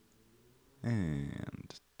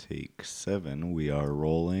And take 7. We are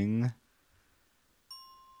rolling.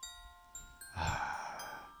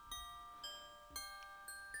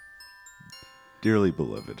 Dearly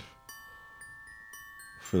beloved,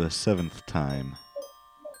 for the 7th time,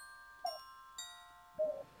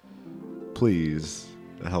 please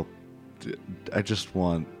help. I just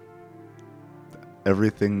want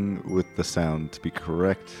everything with the sound to be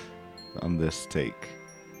correct on this take.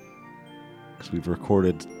 Because we've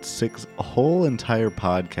recorded 6 whole entire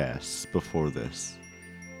podcasts before this,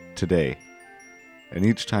 today. And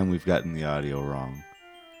each time we've gotten the audio wrong.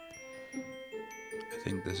 I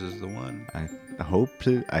think this is the one. I hope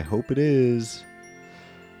it is.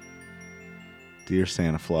 Dear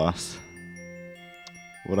Santa Floss,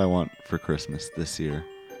 what I want for Christmas this year.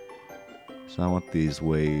 So I want these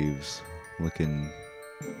waves looking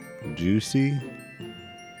juicy.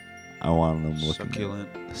 I want them looking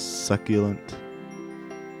succulent.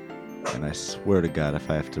 And I swear to God, if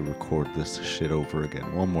I have to record this shit over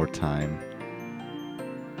again one more time.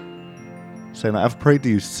 Santa, I've prayed to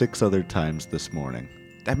you 6 other times this morning.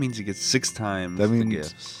 That means you get 6 times That means the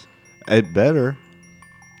gifts. It better.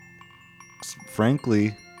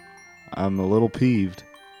 Frankly, I'm a little peeved.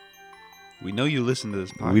 We know you listen to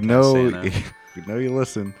this podcast, We know, Santa. we know you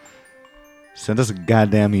listen. Send us a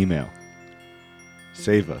goddamn email.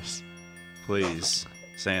 Save us. Please,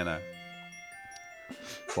 Santa.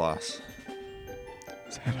 Floss.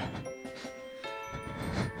 Santa.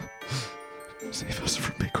 Save us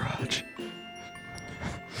from Big Raj.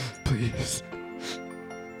 Please.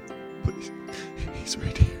 Please. He's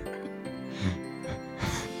right here.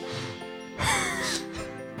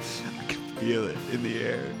 I can feel it in the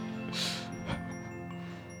air.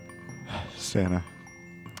 Santa.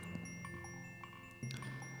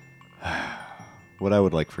 What I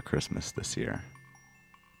would like for Christmas this year.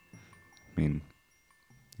 I mean,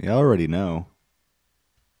 you already know.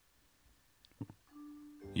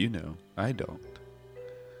 You know, I don't.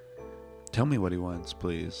 Tell me what he wants,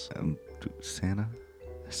 please. Santa,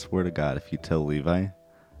 I swear to God, if you tell Levi,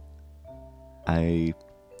 I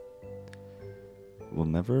will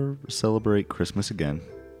never celebrate Christmas again.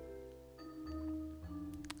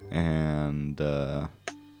 And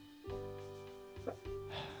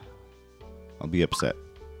I'll be upset.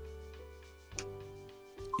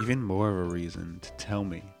 Even more of a reason to tell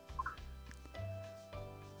me.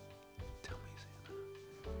 Tell me, Santa.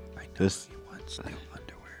 I know This- he wants new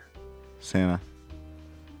underwear. Santa,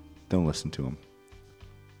 don't listen to him.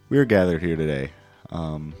 We are gathered here today,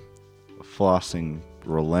 flossing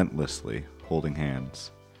relentlessly, holding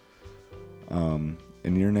hands. In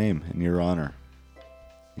your name, in your honor.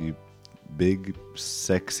 You big,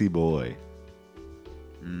 sexy boy.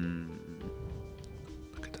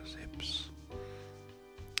 Look at those hips.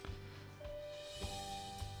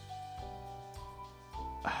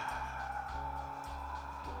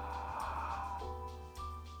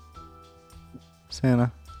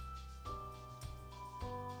 Santa,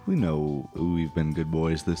 we know we've been good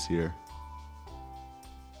boys this year.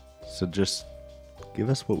 So just give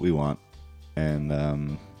us what we want. And, I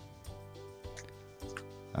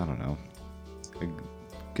don't know. I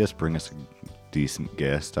guess bring us a decent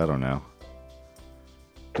guest. I don't know.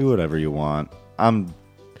 Do whatever you want. I'm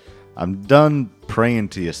done praying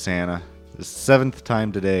to you, Santa. The 7th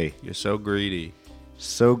time today. You're so greedy.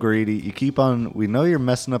 So greedy. You keep on. We know you're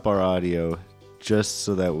messing up our audio just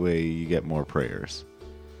so that way you get more prayers.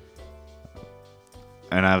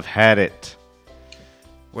 And I've had it.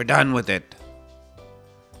 We're done with it.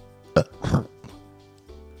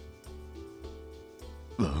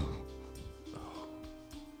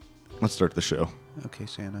 Let's start the show. Okay,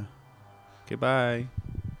 Santa. Goodbye.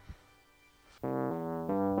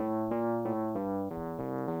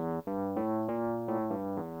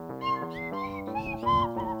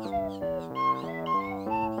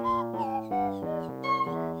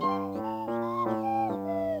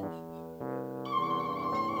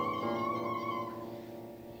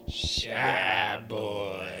 Shy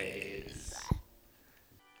Boys.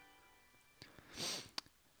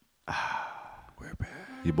 We're back.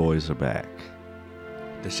 You boys are back.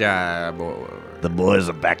 The Shy Boy. The boys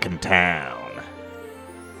are back in town.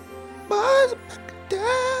 Boys back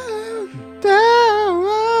down.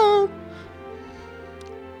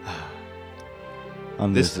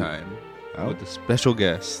 On This time, Oh. with a special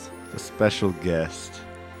guest. a special guest.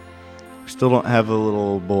 We still don't have a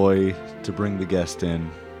little boy to bring the guest in.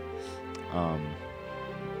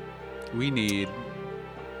 We need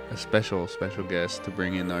a special guest to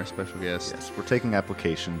bring in our special guest. Yes, we're taking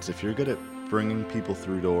applications. If you're good at bringing people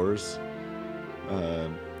through doors,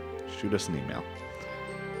 shoot us an email.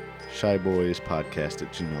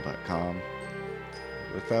 shyboyspodcast@gmail.com.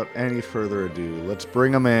 Without any further ado, let's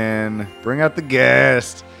bring them in. Bring out the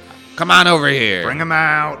guest. Come on over here. Bring them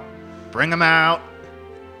out. Bring them out.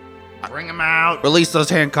 Bring them out. Release those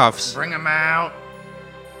handcuffs. Bring them out.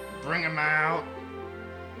 Bring them out.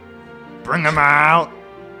 Bring them out.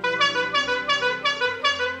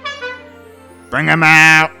 Bring them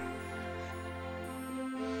out.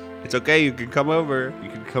 It's okay. You can come over. You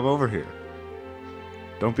can come over here.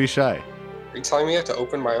 Don't be shy. Are you telling me I have to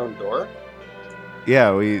open my own door?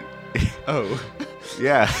 Yeah, we... Oh,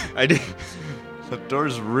 Yeah. I did. The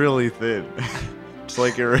door's really thin. It's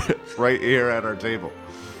like you're right here at our table.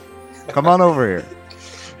 Come on over here.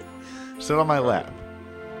 Sit on my lap.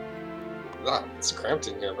 Ah, it's cramped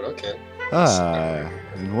in here, but okay.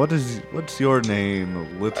 And what's your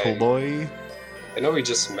name, little boy? I know we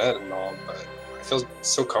just met and all, but I feel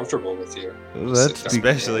so comfortable with you. That's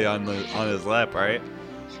Especially on his lap, right?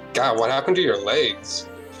 God, what happened to your legs?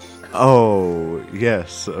 Oh,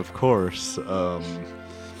 yes, of course.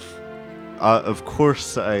 Of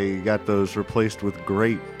course I got those replaced with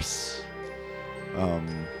grapes.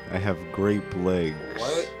 I have grape legs.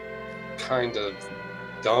 What kind of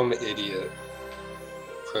dumb idiot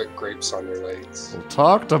put grapes on your legs? Well,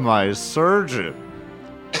 talk to my surgeon.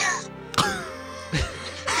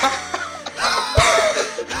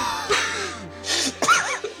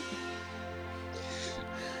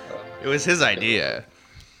 It was his idea.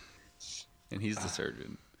 And he's the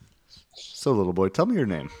surgeon. So, little boy, tell me your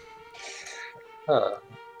name.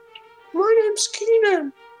 My name's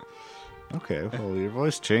Keenan. Okay, well, your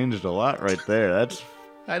voice changed a lot right there. That's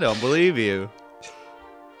I don't believe you.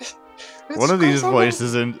 one of these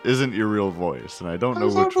voices isn't your real voice, and I don't know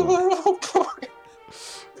which one.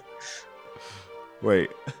 Wait,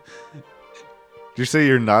 did you say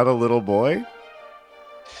you're not a little boy?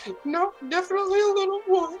 No, definitely a little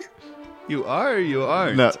boy. You are or you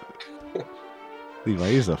aren't? No, Levi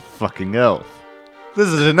is a fucking elf. This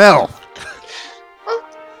is an elf.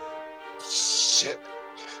 Shit.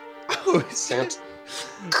 Santa.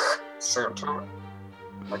 Santa.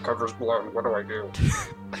 My cover's blown. What do I do?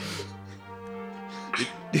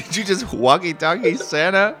 Did you just walkie-talkie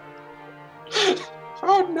Santa?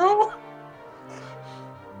 Oh no.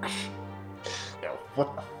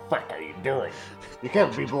 What the fuck are you doing? You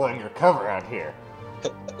can't be blowing your cover out here.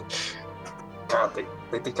 God, they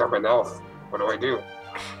think I'm an elf. What do I do?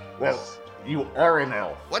 Well, you are an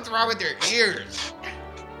elf. What's wrong with your ears?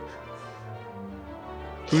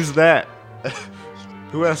 Who's that?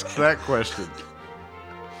 Who asked that question?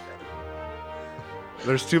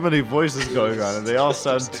 There's too many voices going on, and they all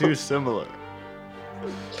sound too similar.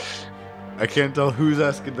 I can't tell who's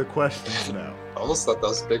asking the questions now. I almost thought that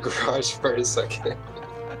was Big Garage for a second.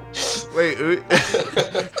 Wait,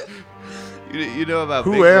 You know about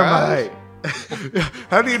who Big am Garage? I?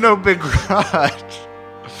 How do you know Big Garage?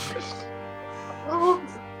 I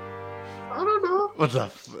don't know. What the?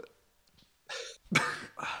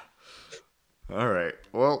 All right.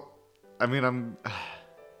 Well, I mean, I'm.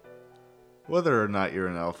 Whether or not you're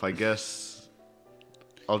an elf, I guess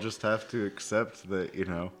I'll just have to accept that,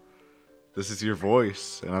 this is your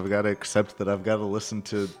voice, and I've got to accept that I've got to listen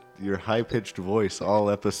to your high-pitched voice all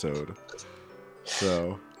episode.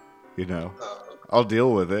 So, I'll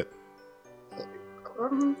deal with it.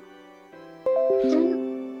 Can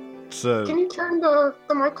So, you turn the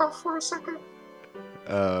mic off for a second?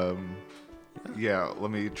 yeah,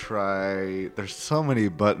 let me try. There's so many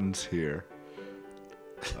buttons here.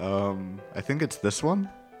 I think it's this one.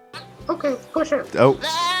 Okay, push it. Oh,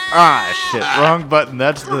 shit, wrong button.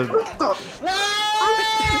 That's the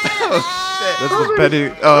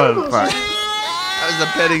petting. Oh, fuck. That was the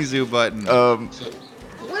petting zoo button. Why do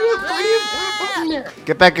you put that button there?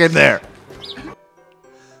 Get back in there.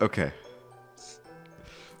 Okay.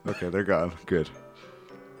 Okay, they're gone. Good.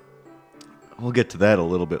 We'll get to that a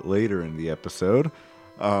little bit later in the episode.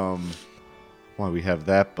 Why we have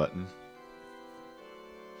that button.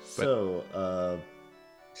 So,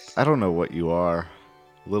 I don't know what you are.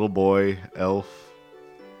 Little boy, elf.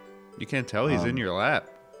 You can't tell he's in your lap.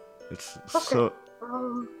 It's Okay. so.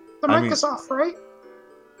 The I mic mean- is off, right?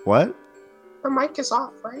 What? The mic is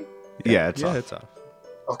off, right? Yeah, it's yeah, off. it's off.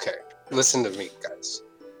 Okay, listen to me, guys.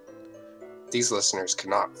 These listeners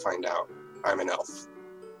cannot find out I'm an elf.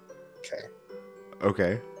 Okay,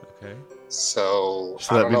 Okay. Okay. so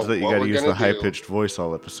So I that don't means know that you what gotta we're use gonna the high do. pitched voice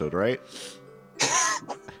all episode, right?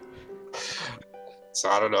 So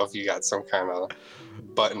I don't know if you got some kind of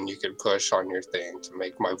button you could push on your thing to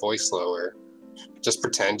make my voice lower. Just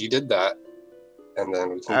pretend you did that, and then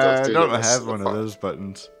we can go I through don't the rest have of the one of fun. those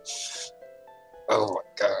buttons. Oh my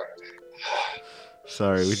god.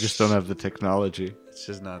 Sorry, we just don't have the technology. It's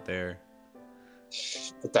just not there.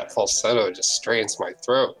 But that falsetto just strains my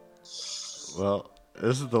throat. Well,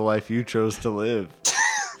 this is the life you chose to live.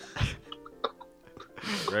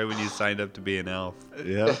 Right when you signed up to be an elf.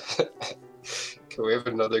 Yeah. Can we have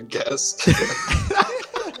another guest?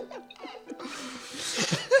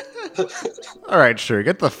 All right, sure.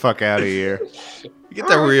 Get the fuck out of here. Get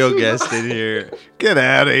the real guest in here. Get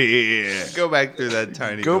out of here. Go back through that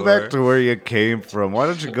tiny Go door. back to where you came from. Why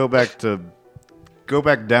don't you go back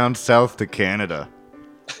down south to Canada?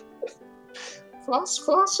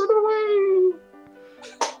 Floss it away.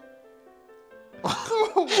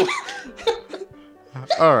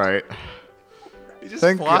 All right. He just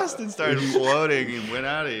Thank flossed you. and started floating and went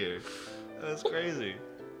out of here. That's crazy.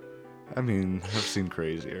 I mean, I've seen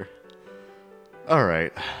crazier. All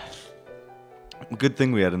right. Good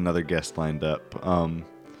thing we had another guest lined up.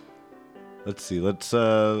 Let's see.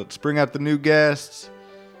 Let's bring out the new guests.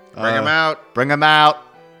 Bring him out. Bring them out.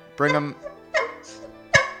 Bring them.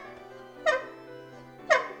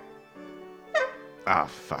 Ah,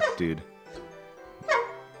 fuck, dude.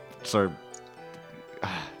 Sorry.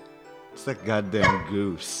 It's that goddamn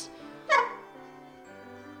goose.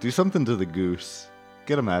 Do something to the goose.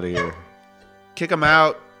 Get him out of here. Kick him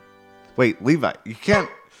out. Wait, Levi, you can't.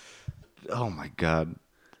 Oh my god.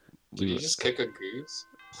 Did you just kick a goose?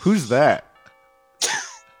 Who's that?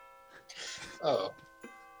 Oh.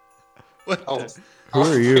 What? Oh. Who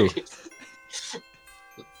are you?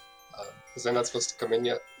 Is I not supposed to come in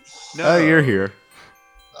yet? No. Oh, you're here.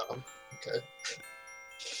 Oh, okay.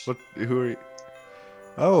 What? Who are you?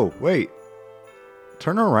 Oh, wait.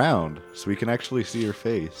 Turn around so we can actually see your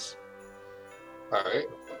face. All right.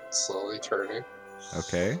 Slowly turning.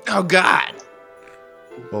 Okay. Oh, God.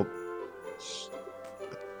 Well,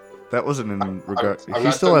 that wasn't in regard. I'm He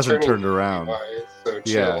not still done hasn't turning, turned around. Levi, so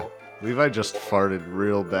chill. Yeah. Levi just farted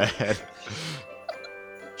real bad.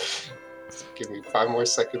 Give me 5 more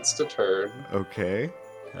seconds to turn. Okay.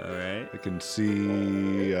 All right. I can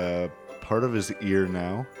see part of his ear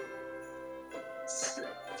now.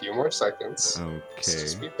 A few more seconds. So Okay.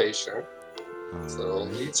 just be patient.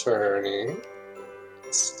 Slowly turning.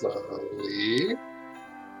 Slowly.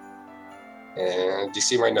 And do you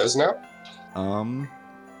see my nose now?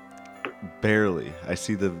 Barely. I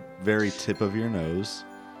see the very tip of your nose.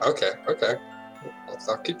 Okay.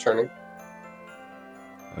 I'll keep turning.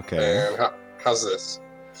 Okay. And how's this?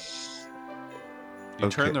 You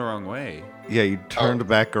Okay. turned the wrong way. Yeah, you turned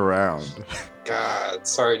back around. God,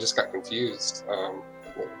 sorry, I just got confused.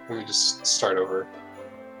 Let me just start over.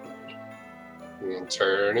 And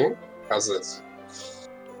turning. How's this?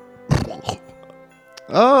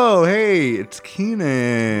 Oh, hey, it's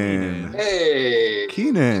Keenan. Hey,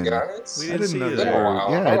 Keenan. you guys. We I didn't see didn't know you you there. were, Wow.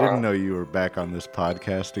 yeah, I didn't know you were back on this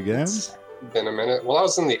podcast again. It's been a minute. Well, I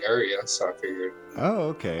was in the area, so I figured Oh,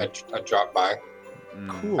 okay. I'd drop by.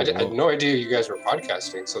 Cool. I had no idea you guys were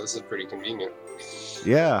podcasting, so this is pretty convenient.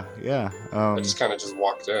 Yeah. I just kind of just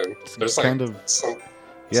walked in. it's There's like kind of- some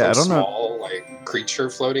Yeah, I some don't know. small like creature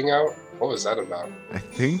floating out. What was that about? I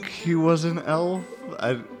think he was an elf.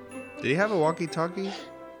 Did he have a walkie-talkie?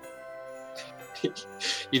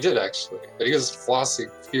 He did actually, but he was flossing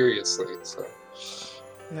furiously, so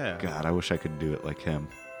Yeah. God, I wish I could do it like him.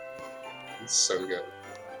 it's so good.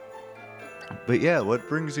 But yeah, what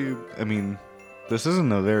brings you? I mean, this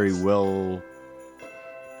isn't a very well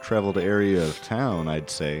traveled area of town, I'd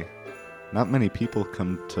say. Not many people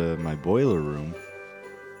come to my boiler room.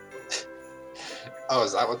 Oh,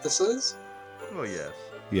 is that what this is? Oh, yes.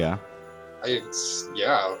 Yeah.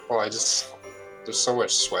 Well, there's so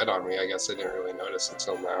much sweat on me. I guess I didn't really notice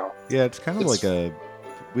until now. Yeah, it's kind of It's- like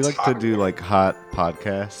we like it's to hot do in here. like hot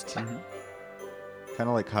podcasts. Mhm. Kind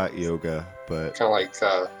of like hot yoga, but Kind of like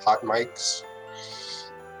hot mics.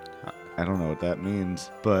 I don't know what that means.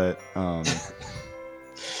 But kind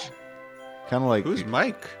of like Who's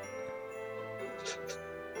Mike?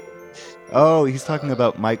 oh, he's talking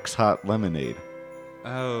about Mike's Hot Lemonade,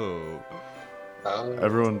 Oh,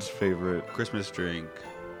 everyone's favorite. Christmas drink.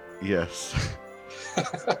 Yes.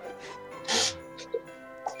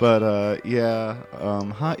 But yeah,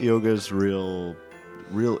 hot yoga's real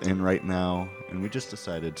in right now, and we just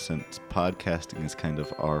decided since podcasting is kind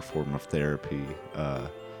of our form of therapy,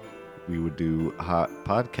 we would do hot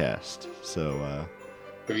podcast. So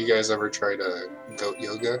Have you guys ever tried goat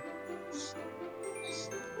yoga?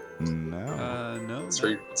 no. No. It's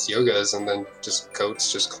where it's yogas and then just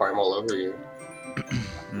goats just climb all over you.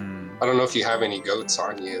 Hmm. I don't know if you have any goats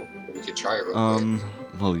on you. But we could try it. Real quick.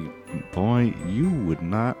 Well, boy, you would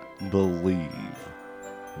not believe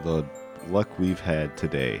the luck we've had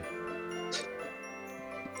today.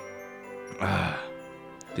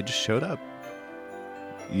 They just showed up.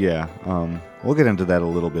 Yeah, we'll get into that a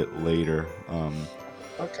little bit later.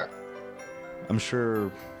 Okay. I'm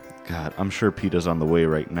sure PETA's on the way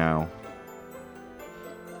right now.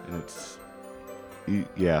 And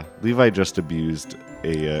yeah, Levi just abused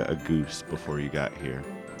a goose before you got here.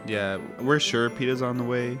 Yeah, we're sure PETA's on the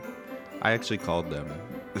way. I actually called them.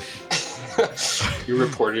 You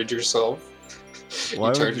reported yourself. Why you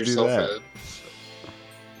would turned you do yourself that? in.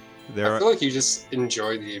 I They're feel like you just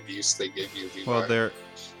enjoy the abuse they give you, Levi. well,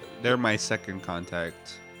 they're my second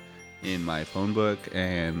contact in my phone book,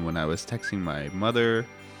 and when I was texting my mother,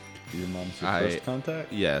 Your mom's your I- first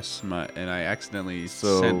contact? yes, and I accidentally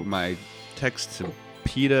So- sent my text to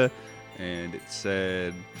PETA, and it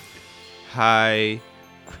said, "Hi,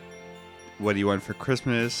 what do you want for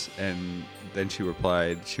Christmas?" And then she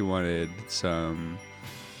replied she wanted some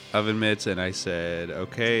oven mitts, and I said,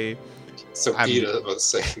 "Okay." So I'm- PETA was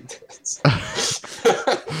saying this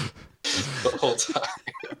the whole time.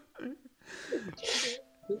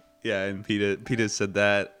 Yeah, and PETA said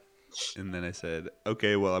that, and then I said,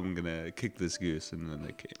 "Okay, well, I'm gonna kick this goose," and then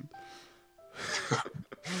they came.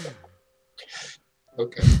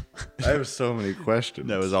 Okay. I have so many questions.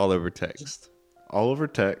 That was all over text. all over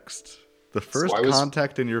text. The first why was-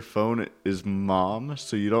 contact in your phone is mom,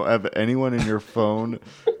 so you don't have anyone in your phone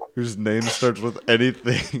whose name starts with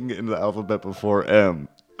anything in the alphabet before M.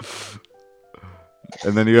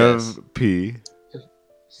 And then you Yes. have P.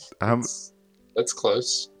 That's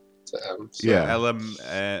close to M. So Yeah.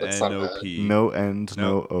 That's not LMNOP. No N's,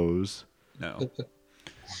 no No. O's. No.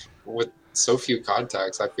 With so few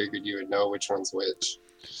contacts, I figured you would know which one's which.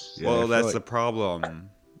 Yeah, I Well, feel that's like- the problem.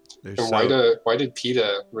 There's And why did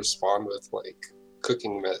PETA respond with like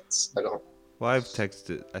cooking mitts? I don't. Well, I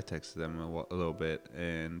texted them a little bit,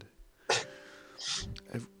 and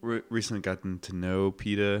I've recently gotten to know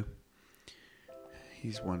PETA.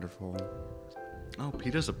 He's wonderful. Oh,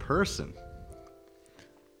 Peter's a person.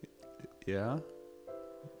 Yeah.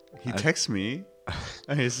 He I- texts me.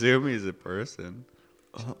 I assume he's a person.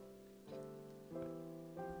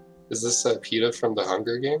 Is this PETA from the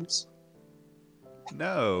Hunger Games?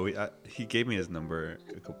 No, he gave me his number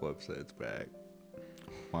a couple episodes back.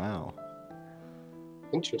 Wow.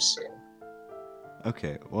 Interesting.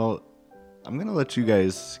 Okay, well, I'm gonna let you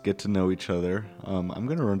guys get to know each other. I'm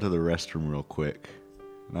gonna run to the restroom real quick,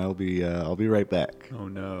 and I'll be right back. Oh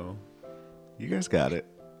no. You guys got it.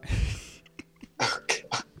 Okay.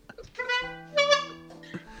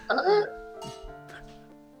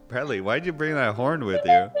 Bradley, why'd you bring that horn with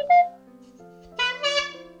you?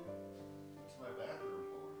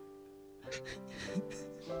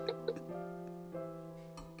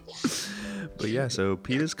 But yeah, so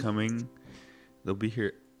PETA's coming. They'll be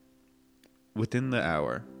here within the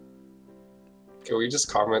hour. Can we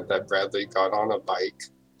just comment that Bradley got on a bike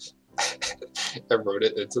and rode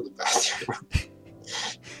it into the bathroom?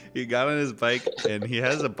 He got on his bike and he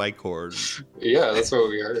has a bike horn. Yeah, that's what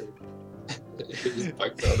we heard. He just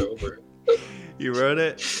biked out over it. He rode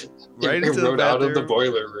it right He into the rode out of the bathroom.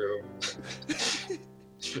 boiler room.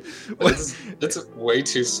 It's way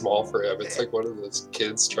too small for him. It's like one of those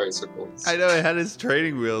kids' tricycles. I know it had his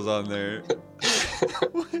training wheels on there.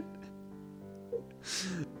 What?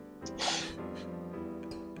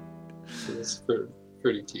 It's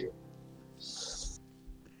pretty cute.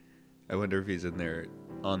 I wonder if he's in there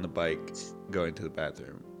on the bike going to the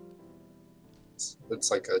bathroom. It's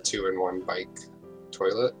like a 2-in-1 bike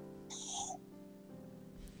toilet.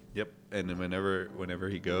 Yep. And then whenever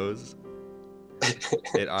he goes,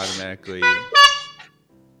 it automatically.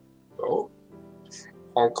 Oh.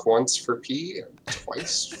 Honk once for pee and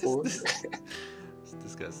twice for. It's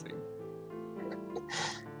disgusting.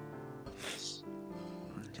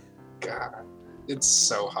 God. It's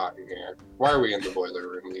so hot in here. Why are we in the boiler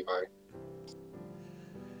room, Levi?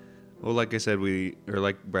 Well, like I said,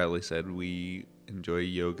 like Bradley said, we enjoy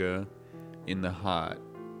yoga in the hot,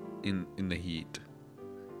 in the heat,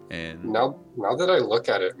 and Now that I look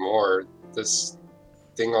at it more, this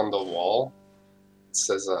thing on the wall, it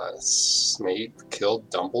says Snape killed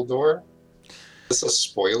Dumbledore. Is this a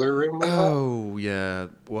spoiler room now? oh yeah.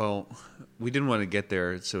 Well, we didn't want to get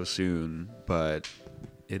there so soon, but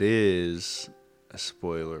it is a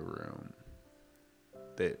spoiler room.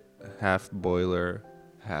 That half boiler,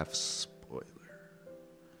 half spoiler.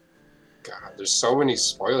 God, there's so many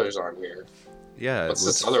spoilers on here. Yeah. What's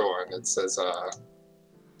this other one? It says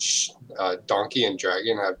Donkey and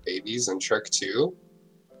Dragon have babies in Shrek 2.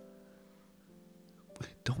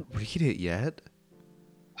 Don't read it yet.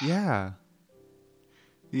 Yeah.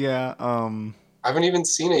 Yeah. I haven't even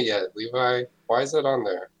seen it yet, Levi. Why is that on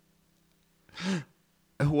there?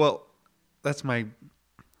 Well, that's my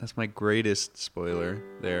That's my greatest spoiler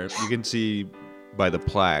there. You can see by the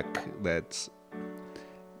plaque that's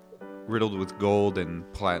riddled with gold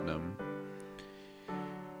and platinum.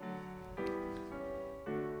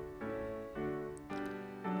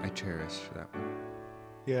 I cherish that one.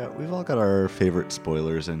 Yeah, we've all got our favorite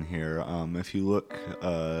spoilers in here. If you look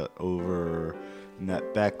over in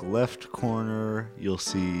that back left corner, you'll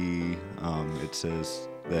see it says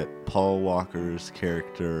that Paul Walker's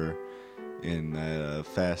character in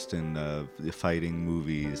Fast and the Fighting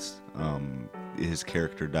movies, his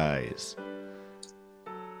character dies.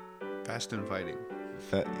 Fast and Fighting.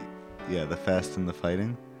 Yeah, the Fast and the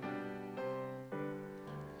Fighting.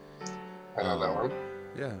 I know that one.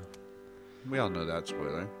 Yeah. We all know that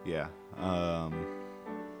spoiler. Yeah.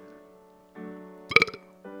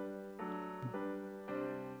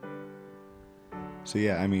 So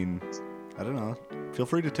yeah, I mean, I don't know. Feel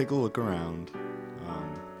free to take a look around.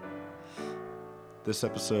 This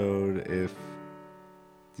episode, if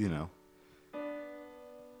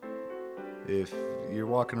you're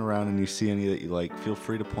walking around and you see any that you like, feel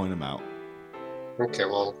free to point them out. Okay,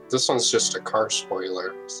 well, this one's just a car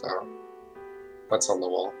spoiler, so that's on the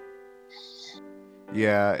wall.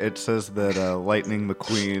 Yeah, it says that Lightning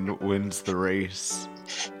McQueen wins the race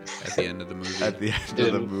At the end of the movie. at the end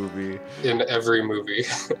of the movie. In every movie.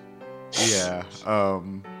 Yeah.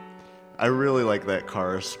 I really like that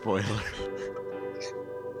car spoiler.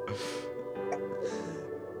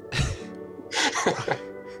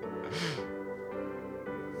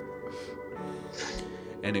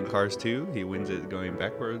 And in Cars 2, he wins it going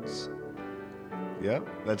backwards. Yep,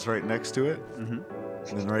 that's right next to it. Mm-hmm.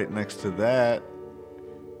 And then right next to that,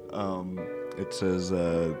 it says,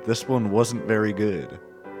 this one wasn't very good.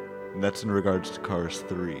 And that's in regards to Cars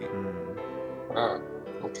 3. Ah,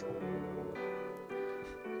 okay.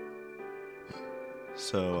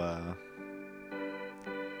 So,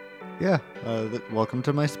 yeah, welcome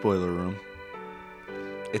to my spoiler room.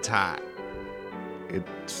 It's hot.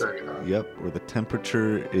 It's, Very hot. yep, where the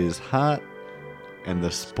temperature is hot and the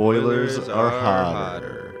spoilers are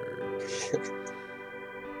hotter.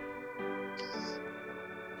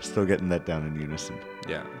 Still getting that down in unison.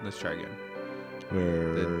 Yeah, let's try again.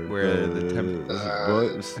 Where the temp-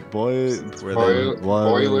 Boiler is boiling, The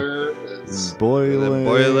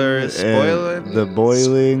boiler is spoiling. the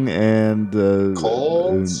boiling and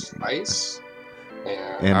cold, ice,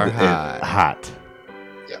 and and Are and hot. hot.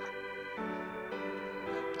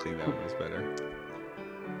 I think that one was better.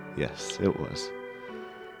 Yes, it was.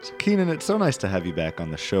 So Keenan, it's so nice to have you back on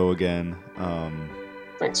the show again.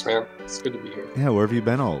 thanks, man. It's good to be here. Yeah, where have you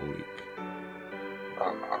been all week?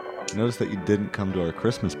 Uh, Notice that you didn't come to our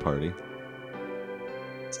Christmas party.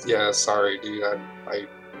 yeah, sorry, dude. I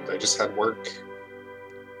just had work.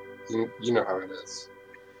 You know how it is.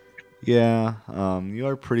 Yeah, you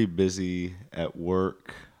are pretty busy at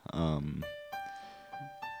work.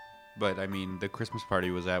 But, I mean, the Christmas party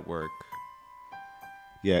was at work.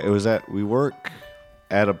 Yeah, it was we work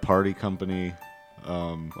at a party company.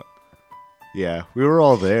 Yeah, we were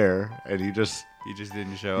all there, and you just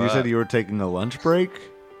didn't show you up. said you were taking a lunch break.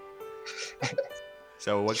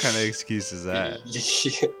 So what kind of excuse is that?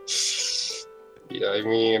 Yeah, I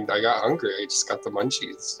mean, I got hungry. I just got the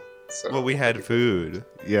munchies. So Well, we had food.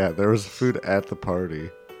 Yeah, there was food at the party.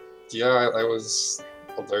 yeah, I was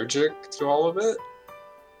allergic to all of it.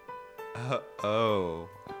 Oh.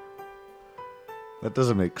 That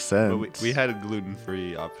doesn't make sense. But we had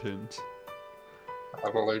gluten-free options.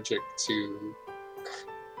 I'm allergic to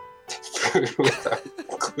food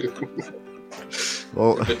without gluten.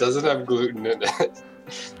 Well, If it doesn't have gluten in it,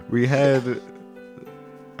 we had.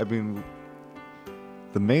 I mean,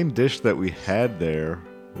 the main dish that we had there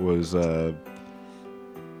was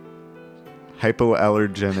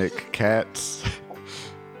hypoallergenic cats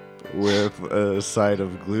with a side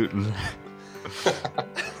of gluten.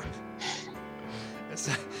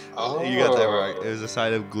 oh, You got that right. It was a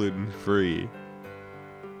side of gluten-free.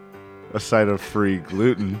 A side of free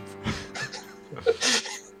gluten.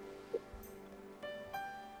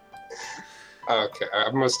 Okay,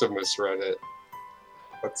 I must have misread it.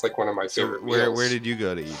 That's like one of my So favorite where meals. did you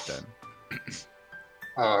go to eat then?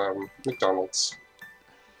 McDonald's.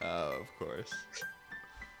 Oh, of course.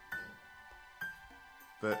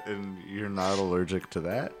 And you're not allergic to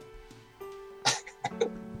that?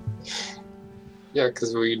 Yeah,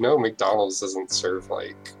 because we know McDonald's doesn't serve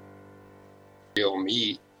like real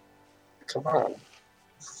meat. Come on. All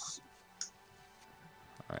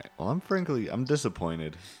right. Well, I'm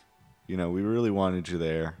disappointed. You know, we really wanted you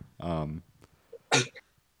there.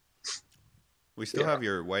 We still Yeah. have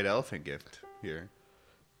your white elephant gift here.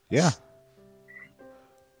 Yeah.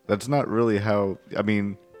 That's not really how. I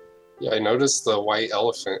mean, Yeah, I noticed the white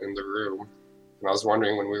elephant in the room, and I was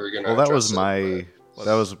wondering when we were gonna. Well, that was address it,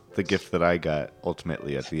 that was the gift that I got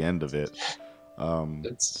ultimately at the end of it. but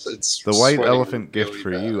it's The white sweating elephant gift really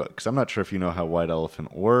for bad. you, because I'm not sure if you know how white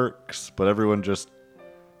elephant works, but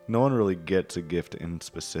no one really gets a gift in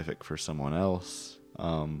specific for someone else.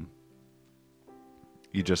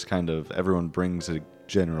 You just everyone brings a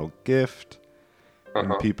general gift,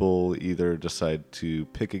 and people either decide to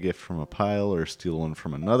pick a gift from a pile or steal one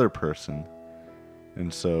from another person.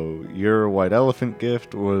 And so your white elephant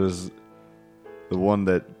gift was the one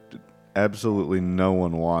that absolutely no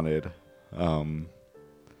one wanted. I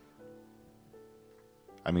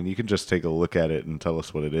mean, you can just take a look at it and tell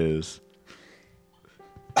us what it is.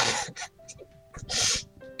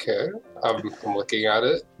 Okay, I'm looking at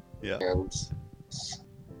it, Yeah. and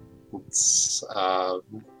it's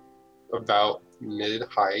about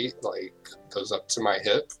mid-height, like goes up to my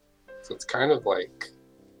hip. So it's kind of like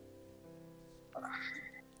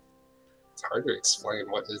it's hard to explain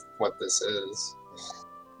what this is.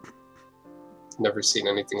 Never seen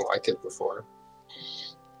anything like it before.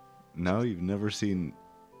 No, you've never seen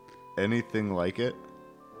anything like it?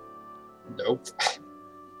 Nope.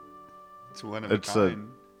 It's one of It's a kind.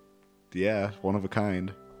 Yeah, one of a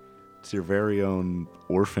kind. It's your very own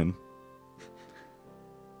orphan.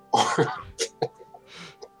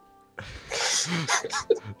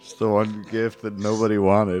 It's the one gift that nobody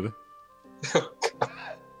wanted.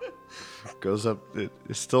 Goes up.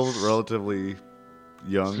 It's still relatively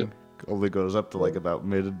young. Only goes up to like about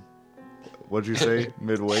mid. What'd you say?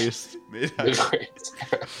 Mid waist.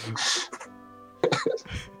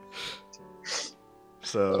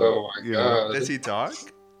 So. Oh my you know, god. Does he talk?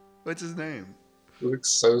 What's his name? He looks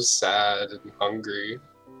so sad and hungry.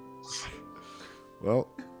 Well,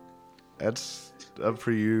 that's up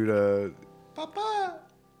for you to. Papa.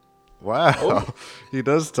 Wow, Oh. He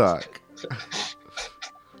does talk.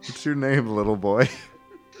 What's your name, little boy?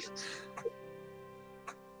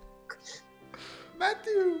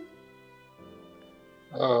 Matthew.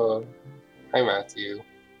 Oh, hi Matthew.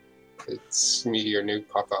 It's me, your new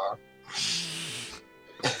papa.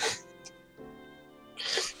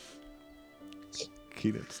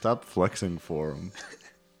 Keenan, stop flexing for him.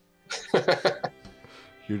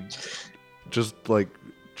 You're just like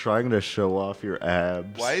trying to show off your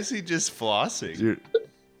abs. Why is he just flossing?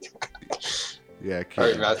 Yeah, Alright,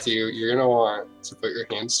 Keenan. Matthew, you're gonna want to put your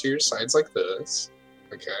hands to your sides like this.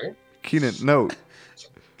 Okay? Keenan, no.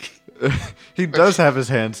 He does have his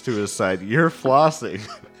hands to his side. You're flossing.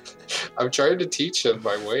 I'm trying to teach him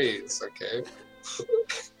my ways, okay?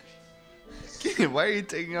 Why are you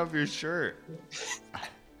taking off your shirt?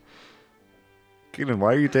 Keenan,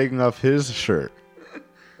 why are you taking off his shirt?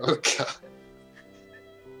 Oh god.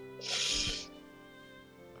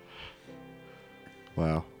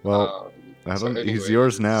 Wow. Well, So he's anyways,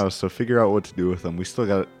 yours now, so figure out what to do with him. We still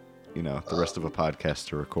got, the rest of a podcast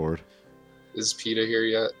to record. Is PETA here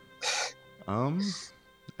yet?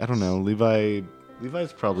 I don't know.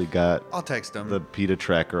 Levi's probably got I'll text him. the PETA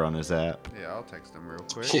tracker on his app. Yeah, I'll text him real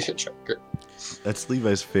quick. PETA tracker. That's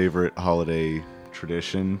Levi's favorite holiday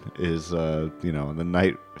tradition is, on the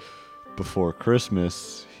night before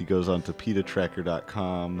Christmas, he goes onto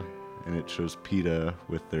PETAtracker.com and it shows PETA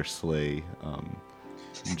with their sleigh.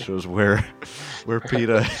 And shows where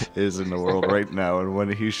PETA is in the world right now and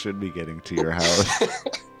when he should be getting to your house.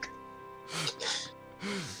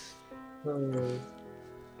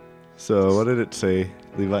 So, what did it say,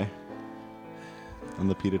 Levi? On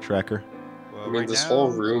the PETA tracker? Well, I mean, right this now-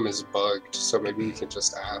 whole room is bugged, so maybe we can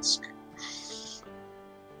just ask.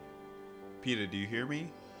 Peter, do you hear me?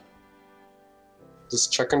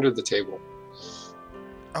 Just check under the table.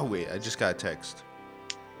 Oh wait, I just got a text.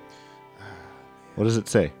 What does it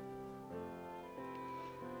say?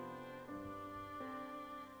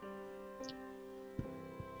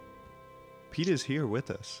 Peter's here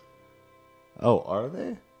with us. Oh, are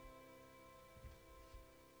they?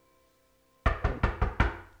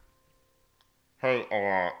 Hey,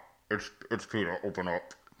 it's Peter. Open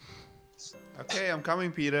up. Okay, I'm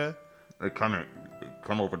coming, Peter. Hey,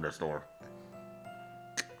 come open this door.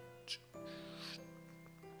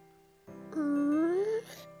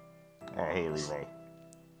 Oh, hey, Levi.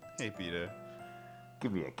 Hey, Peter.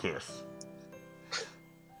 Give me a kiss.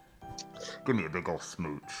 Give me a big ol'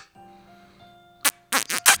 smooch.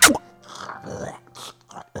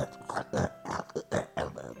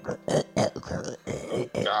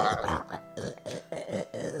 God.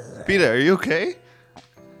 Peter, are you okay?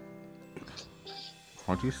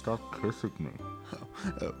 Why'd you stop kissing me?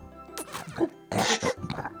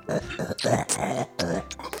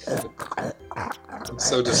 I'm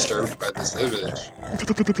so disturbed by this image,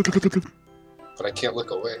 but I can't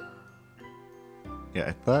look away.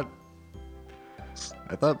 Yeah,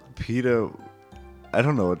 I thought PETA. I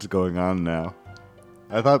don't know what's going on now.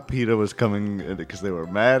 I thought PETA was coming because they were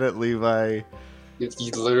mad at Levi. You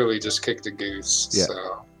literally just kicked a goose. Yeah.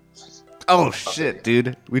 So. Oh shit,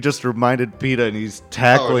 dude! We just reminded PETA, and he's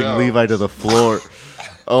tackling Oh, no. Levi to the floor.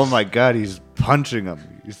 Oh my god, he's punching him.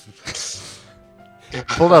 He's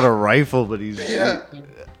pulled out a rifle, but he's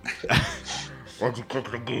Why'd you kick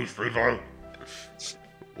the goose, Levi?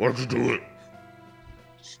 Why'd you do it?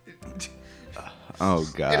 Oh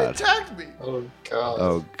It god. attacked me. Oh god.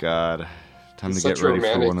 Oh god. Time It's to get such a ready for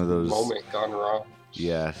romantic one of those. moment gone wrong.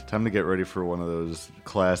 Yeah, time to get ready for one of those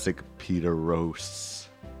classic PETA roasts.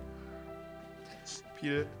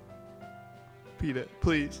 PETA,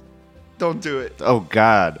 please, don't do it. Oh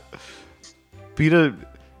god. PETA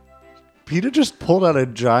just pulled out a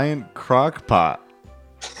giant crock pot.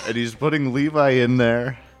 And he's putting Levi in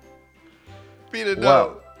there. PETA, no.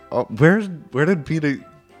 Wow. Oh, where did PETA?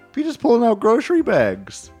 PETA's pulling out grocery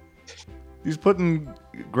bags. He's putting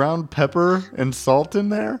ground pepper and salt in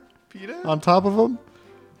there PETA? on top of them.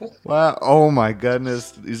 Wow. Oh my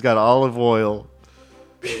goodness. He's got olive oil.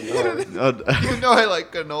 You know I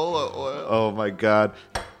like canola oil. Oh my god.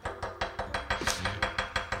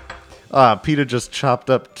 PETA just chopped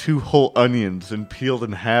up 2 whole onions and peeled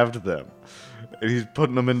and halved them. And he's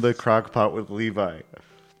putting them in the crock pot with Levi.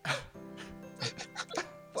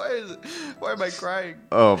 Why am I crying?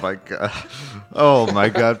 Oh my god. Oh my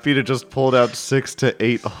god. PETA just pulled out 6 to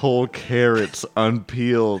 8 whole carrots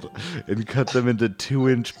unpeeled and cut them into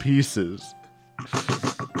 2-inch pieces.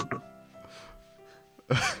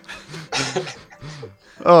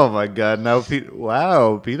 Oh my god. Now PETA,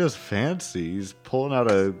 wow, PETA's fancy. He's pulling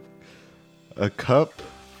out a cup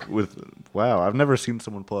with, wow, I've never seen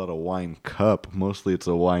someone pull out a wine cup. Mostly it's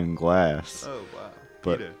a wine glass. Oh wow.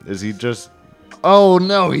 But PETA. is he just... Oh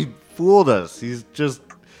no, he fooled us. He's just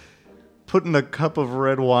putting a cup of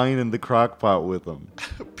red wine in the crock pot with him.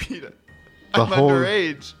 PETA. The I'm whole-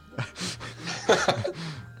 underage.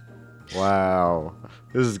 Wow.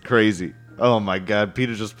 This is crazy. Oh my god,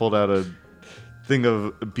 PETA just pulled out a thing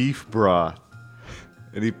of beef broth.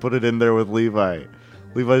 And he put it in there with Levi.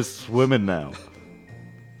 Levi's swimming now.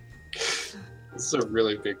 This is a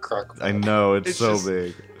really big crock pot. I know, it's It's so just-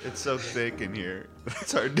 big. It's so thick in here.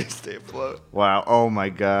 It's hard to stay afloat. Wow, oh my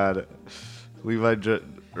god.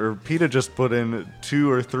 PETA just put in 2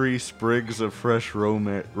 or 3 sprigs of fresh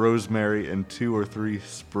rosemary and 2 or 3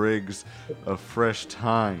 sprigs of fresh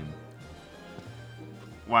thyme.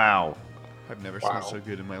 Wow. I've never Wow. smelled so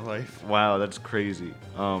good in my life. Wow, that's crazy.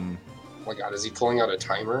 Oh my god, is he pulling out a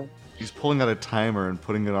timer? He's pulling out a timer and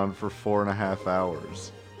putting it on for 4.5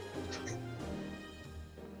 hours.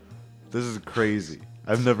 This is crazy.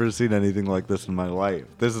 I've never seen anything like this in my life.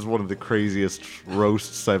 This is one of the craziest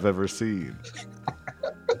roasts I've ever seen.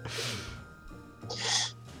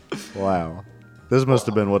 Wow. This must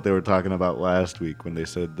have been what they were talking about last week when they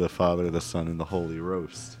said the Father, the Son, and the Holy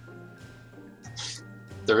Roast.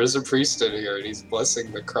 There is a priest in here and he's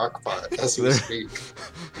blessing the crock pot as we speak.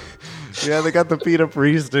 Yeah, they got the PETA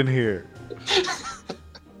priest in here.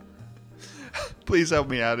 Please help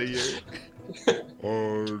me out of here.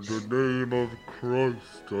 In the name of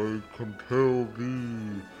Christ, I compel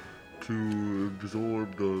thee to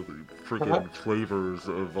absorb the freaking flavors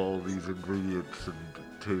of all these ingredients and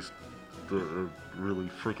taste really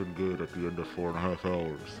freaking good at the end of 4.5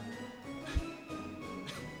 hours.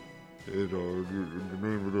 In the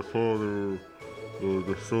name of the Father,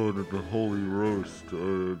 the Son, and the Holy Roast,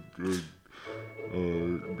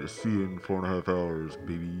 see you in 4.5 hours,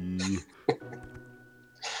 baby.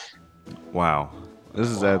 Wow. This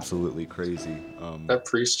is absolutely crazy. That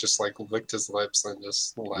priest just like licked his lips and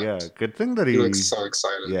just laughed. Yeah, good thing that He looks so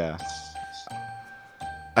excited. Yeah.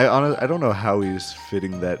 I don't know how he's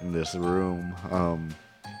fitting that in this room.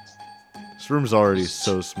 This room's already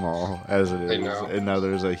so small as it I is, know. and now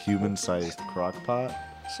there's a human-sized crock pot.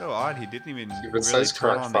 So odd. He didn't even really Human-sized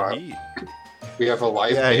turn crock on pot. the heat. We have a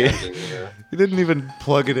live Yeah, band yeah. in here. He didn't even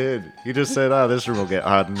plug it in. He just said, "Oh, this room will get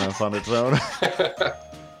hot enough on its own."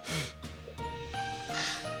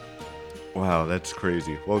 Wow, that's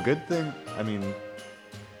crazy. Well, good thing. I mean,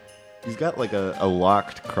 he's got like a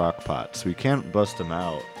locked crock pot, so we can't bust him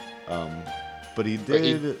out. But he But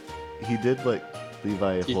did let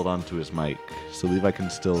Levi hold on to his mic, so Levi can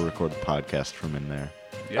still record the podcast from in there.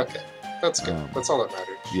 Yep. Okay, that's good. That's all that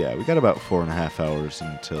matters. Yeah, we got about 4.5 hours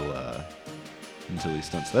until he's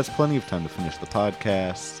done. So that's plenty of time to finish the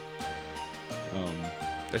podcast.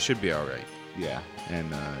 That should be all right. Yeah, and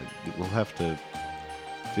we'll have to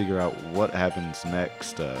figure out what happens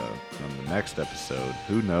next on the next episode.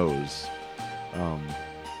 Who knows?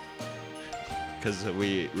 Because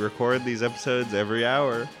we record these episodes every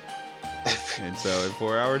hour. And so in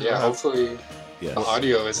 4 hours, Yeah, we'll have- hopefully Yes. the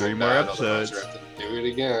audio isn't 3 more bad, otherwise episodes. we have to do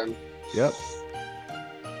it again. Yep.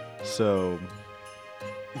 So.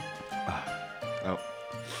 Oh.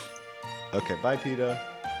 Okay. Bye, PETA.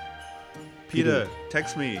 PETA,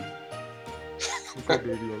 text me. Bye,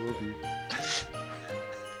 baby. I love you.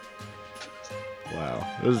 Wow,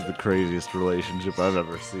 this is the craziest relationship I've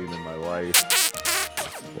ever seen in my life.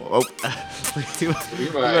 Whoa.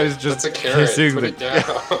 Levi, Levi's just that's a carrot. kissing Put the- it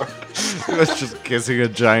down. He was just kissing a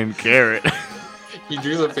giant carrot. He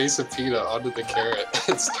drew the face of PETA onto the carrot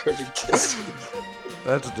and started kissing.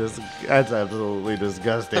 That's absolutely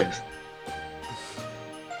disgusting.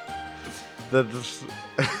 That's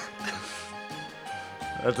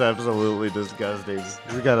that's absolutely disgusting.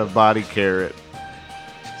 He's got a body carrot.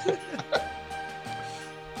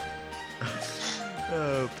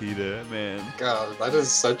 Oh, PETA, man. God, that is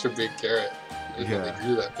such a big carrot. I didn't know Yeah. they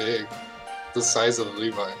grew that big. The size of the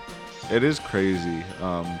Levi. It is crazy.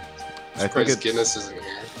 I think Surprised it's Guinness isn't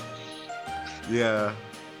here. Yeah.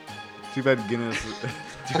 Too bad Guinness.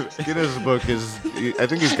 Guinness book is. I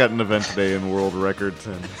think he's got an event today in world records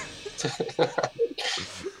and.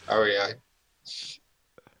 Oh yeah,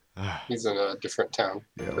 he's in a different town.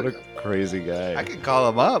 Yeah, what a crazy guy. I could call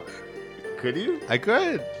him up. Could you? I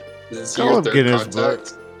could. Is Call he your him third Guinness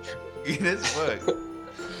contact? Guinness book.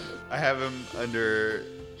 I have him under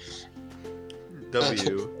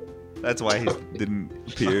W. That's why he didn't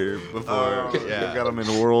appear before. You Yeah. got him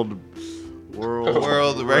in world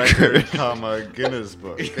record. comma Guinness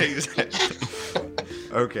book. Exactly.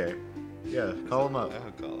 Okay. Yeah, call him up.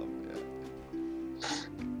 I'll call him.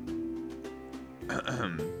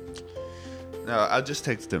 Yeah. No, I'll just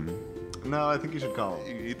text him. No, I think you should call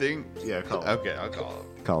him. You think? Yeah, call him. Okay, I'll call him.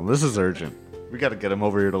 Call him. This is urgent. We got to get him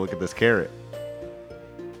over here to look at this carrot.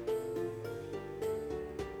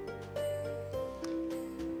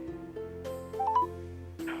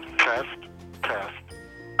 Test.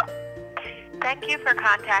 Thank you for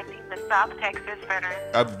contacting the South Texas Veterans.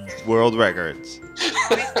 Of world records.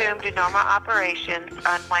 Resumed normal operations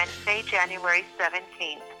on Wednesday, January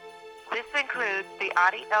 17th. This includes the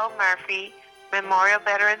Audie L. Murphy Memorial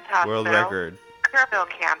Veterans Hospital, World record. Kerrville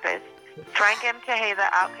campus, Frank M. Tejada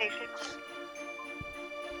outpatient.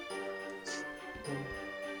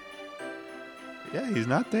 Yeah, he's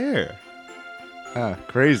not there. Ah,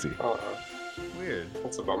 crazy. Oh, Weird.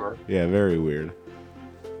 that's a bummer. Yeah, very weird.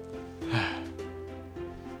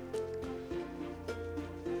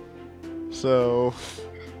 So,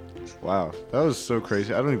 wow, that was so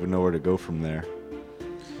crazy. I don't even know where to go from there.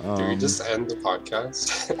 Do we just end the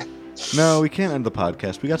podcast? No, we can't end the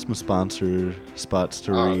podcast. We got some sponsor spots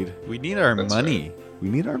to Oh. read. We need our That's money. We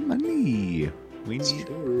need our money. We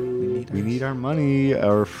need. We need our money.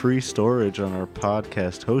 Our free storage on our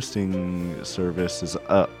podcast hosting service is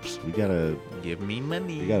up. So we gotta Give me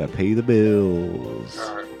money. pay the bills.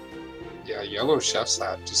 Yeah, Yellow Chef's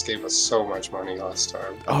Hat just gave us so much money last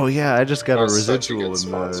time. Oh yeah, I just got That a was such a residual good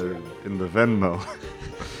sponsor. in the Venmo.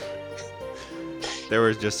 They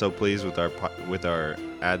were just so pleased with our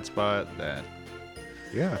ad spot that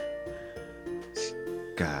Yeah.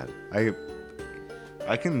 God,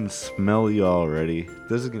 I can smell you already.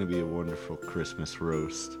 This is gonna be a wonderful Christmas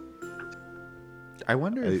roast. I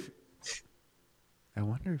wonder if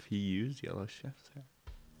he used Yellow Chef's hat.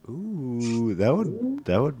 Ooh, that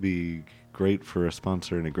would be great for a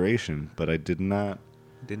sponsor integration, but I did not,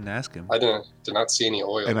 Didn't ask him. I did not see any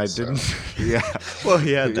oil. and I so- didn't. Yeah, Well,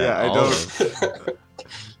 he had that. yeah, I olive. don't.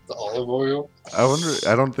 The olive oil? I wonder.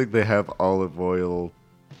 I don't think they have olive oil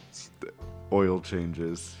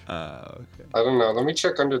changes. Okay. I don't know. Let me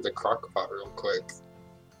check under the crock pot real quick.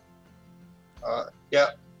 Yeah,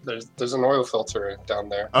 there's an oil filter down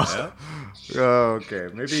there. Oh, oh, okay,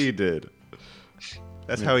 maybe he did.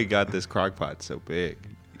 That's how he got this crock pot so big.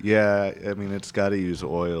 Yeah, I mean, it's got to use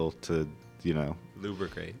oil to,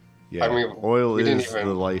 Lubricate. Yeah, I mean, oil we didn't is even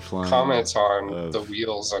the lifeline. Comments on of- the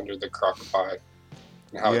wheels under the crock pot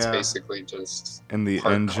and how it's Yeah. basically just And the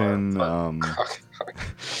part engine. car, part crock pot.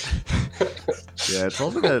 Yeah, it's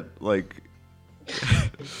also got like.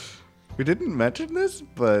 We didn't mention this,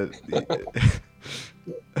 but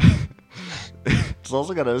it's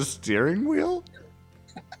also got a steering wheel.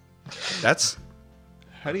 That's.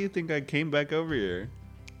 How do you think I came back over here?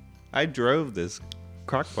 I drove this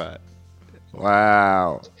crock pot.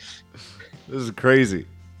 Wow, this is crazy.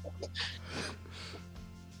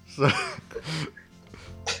 So,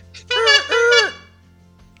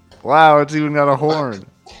 Wow, it's even got a horn.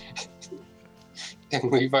 And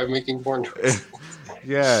Levi making horn noises.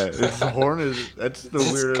 Yeah, its horn that's the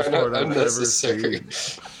It's weirdest kinda horn I've ever unnecessary.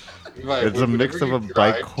 seen. Levi, It's a mix whenever of a you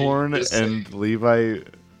bike drive, do you horn just and say, Levi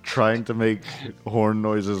trying to make horn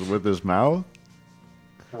noises with his mouth.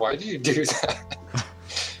 why do you do that?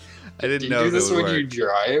 I didn't Do you know do that this would when you work.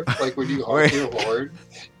 drive? Like when you honk Wait. your horn?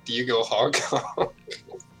 Do you go honk honk?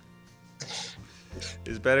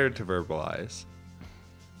 It's better to verbalize.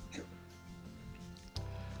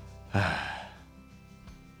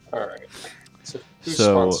 Alright. So whose So-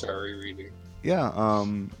 sponsor are we reading? Yeah,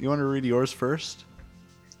 you want to read yours first?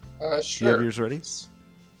 You have Sure. yours ready?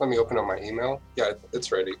 Let me open up my email. Yeah,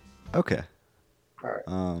 it's ready. Okay. Alright.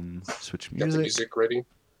 Switch Got the music. music ready.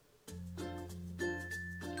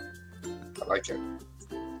 I like it.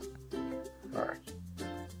 Alright.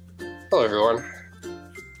 Hello, everyone.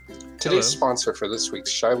 Today's Hello. sponsor for this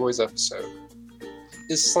week's Shy Boys episode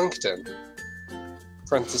is Slinkton.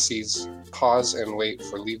 Parentheses, pause and wait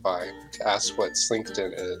for Levi to ask what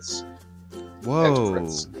Slinkton is. End Whoa.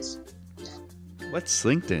 parentheses. What's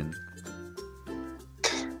LinkedIn?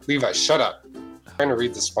 Levi, shut up. I'm trying to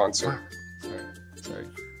read the sponsor. Sorry.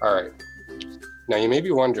 Alright. Now you may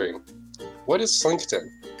be wondering, what is Slinkton?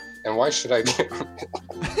 And why should I be on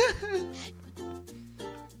it?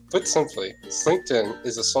 Put simply, Slinkton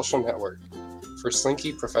is a social network for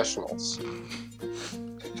slinky professionals.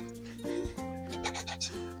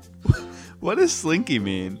 What does slinky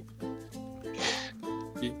mean?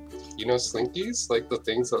 You know slinkies? Like the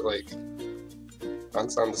things that like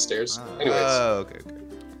bounce on the stairs? Anyways, Oh, okay.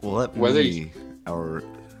 Well, let Whether me, our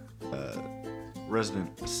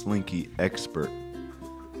resident slinky expert,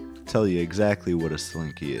 tell you exactly what a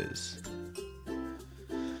slinky is.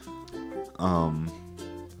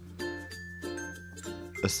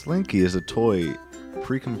 A slinky is a toy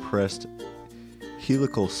pre-compressed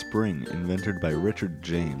helical spring invented by Richard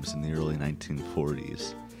James in the early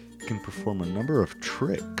 1940s. It can perform a number of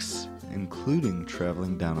tricks, including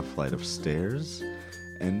traveling down a flight of stairs,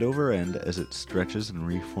 end over end as it stretches and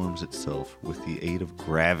reforms itself with the aid of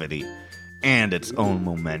gravity and its own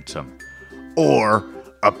momentum, or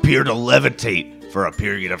appear to levitate for a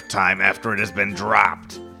period of time after it has been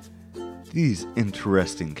dropped. These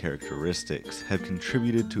interesting characteristics have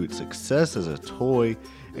contributed to its success as a toy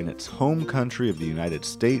in its home country of the United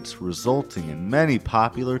States, resulting in many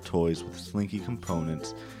popular toys with slinky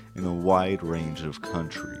components in a wide range of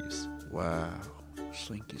countries. Wow.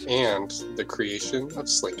 Slinky's and the creation of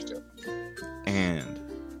Slinkton. And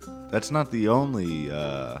that's not the only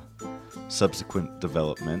subsequent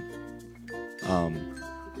development.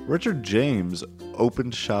 Richard James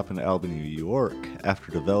opened shop in Albany, New York,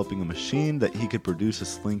 after developing a machine that he could produce a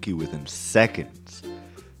slinky within seconds.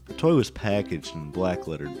 The toy was packaged in a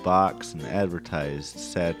black-lettered box and advertising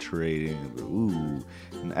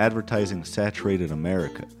saturated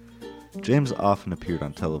America. James often appeared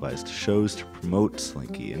on televised shows to promote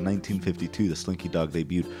Slinky. In 1952, the Slinky dog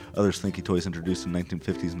debuted. Other Slinky toys introduced in the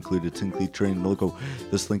 1950s included Slinky Train Loco,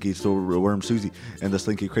 the Slinky Worm Susie, and the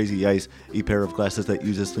Slinky Crazy Eyes, a pair of glasses that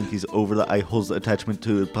uses Slinky's over-the-eye holes attachment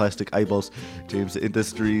to plastic eyeballs. James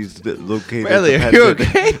Industries located Bradley, the are you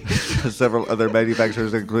patent- okay? several other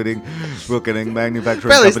manufacturers, including Wilkening Manufacturing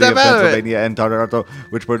Bradley, Company of step out of it. Pennsylvania and Toronto,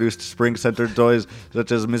 which produced spring-centered toys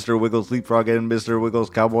such as Mr. Wiggles Leapfrog and Mr. Wiggles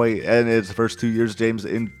Cowboy. And in its first 2 years, James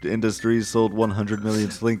Industries sold 100 million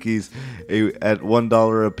Slinkies at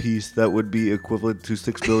 $1 a piece. That would be equivalent to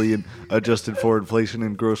 $6 billion, adjusted for inflation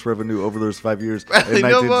and gross revenue over those 5 years. Bradley, In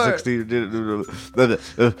no more. 1960,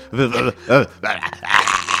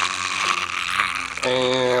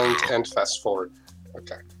 And fast forward.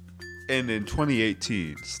 Okay. And in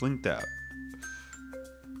 2018, slinked out.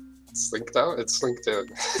 Slinked out? It's slinked in.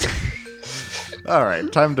 all right,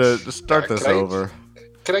 time to start Can this I- over.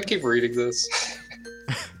 Can I keep reading this?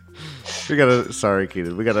 Sorry,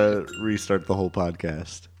 Keenan, we gotta restart the whole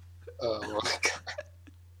podcast. Oh my god.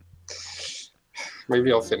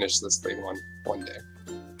 Maybe I'll finish this thing one day.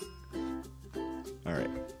 All right.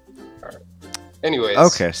 Anyways.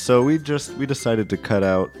 Okay, so we decided to cut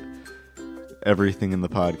out everything in the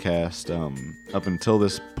podcast. Up until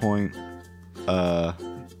this point, the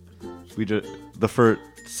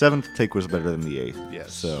seventh take was better than the eighth.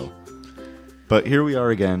 Yes. So, but here we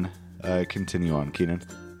are again. Continue on, Keenan.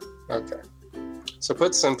 Okay. So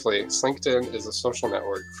put simply, Slinkton is a social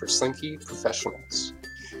network for slinky professionals.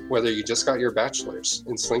 Whether you just got your bachelor's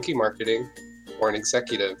in slinky marketing or an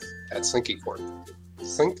executive at Slinky Corp.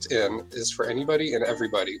 Slinkton is for anybody and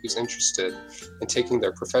everybody who's interested in taking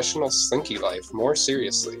their professional slinky life more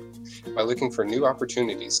seriously by looking for new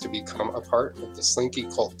opportunities to become a part of the slinky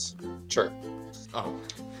cult. Sure. Oh.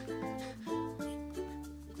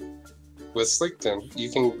 With Slinkton, you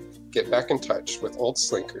can get back in touch with old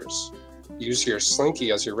slinkers, use your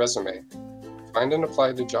Slinky as your resume, find and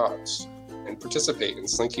apply to jobs, and participate in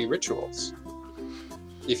Slinky rituals.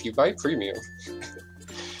 If you buy premium,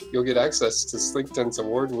 you'll get access to Slinkton's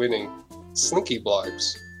award-winning Slinky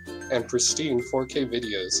blogs and pristine 4K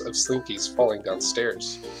videos of Slinkies falling down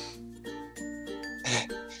stairs.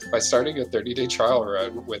 By starting a 30-day trial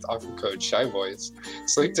run with offer code ShyBoys,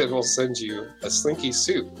 Slinkton will send you a Slinky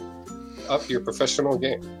suit. Up your professional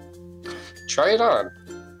game. Try it on.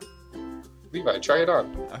 Levi, try it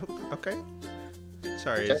on. Okay.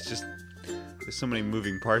 Sorry, Okay. it's just there's so many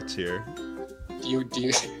moving parts here. Do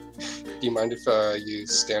you mind if you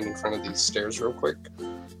stand in front of these stairs real quick?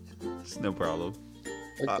 It's no problem.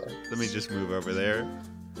 Okay. Let me just move over there.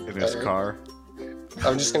 In his Alright. car.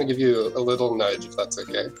 I'm just gonna give you a little nudge if that's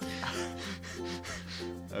okay.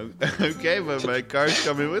 Okay, but my car's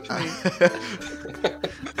coming with me.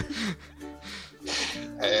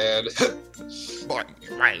 And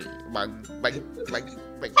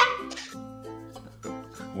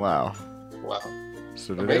Wow. wow.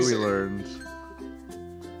 So today Amazing. we learned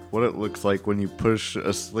what it looks like when you push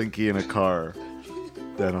a Slinky in a car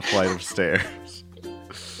down a flight of stairs.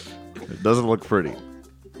 It doesn't look pretty.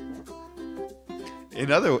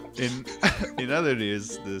 In other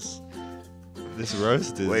news, this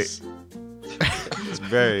roast is Wait. it's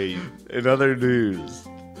very In other news.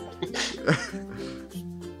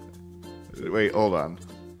 Wait, hold on.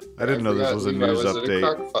 I didn't know this forgot was a Levi news was in a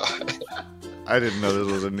update. crockpot. I didn't know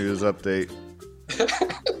this was a news update.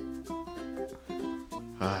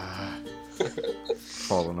 Ah,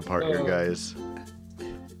 falling apart here, guys.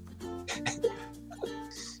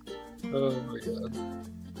 Oh my god.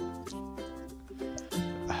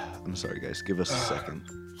 I'm sorry, guys. Give us a second,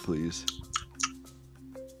 please.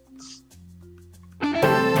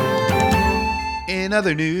 In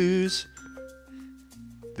other news,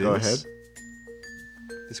 Go ahead.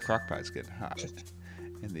 This crockpot's getting hot,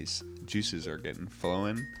 and these juices are getting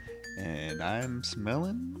flowing, and I'm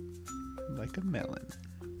smelling like a melon.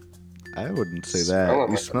 I wouldn't say that. Smelling You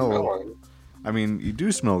like a smell. melon. I mean, you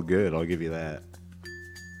do smell good. I'll give you that.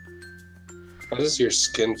 How does your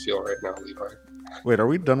skin feel right now, Levi? Wait, are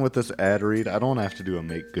we done with this ad read? I don't have to do a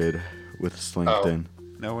make good with Slinkton.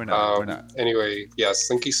 No, we're not. We're not. Anyway, yeah,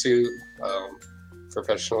 Slinky suit,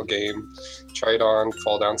 professional game. Try it on,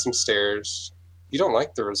 fall down some stairs. You don't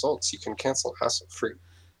like the results, you can cancel hassle-free.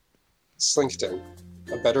 Slinkton,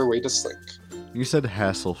 a better way to slink. You said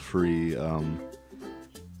hassle-free.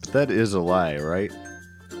 But that is a lie, right?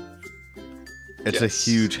 It's Yes, a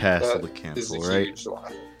huge hassle to That is cancel, a right? huge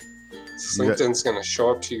lie. You got- Slinkton's gonna show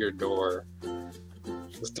up to your door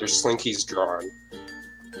with their Slinkies drawn,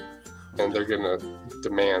 and they're gonna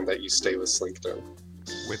demand that you stay with Slinkton.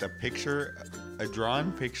 With a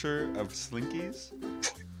drawn picture of Slinkies.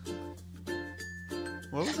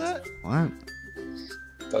 What was that? What?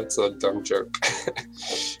 That's a dumb joke.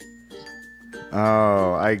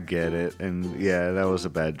 Oh, I get it. And yeah, that was a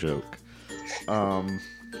bad joke.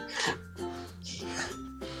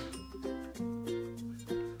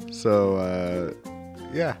 So,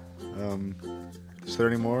 yeah. Is there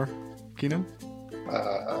any more, Keenan?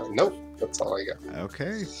 Nope, that's all I got.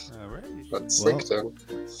 Okay. All right. That's Well- Slinkton.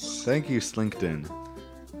 Thank you, Slinkton.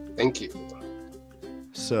 Thank you.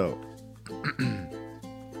 So,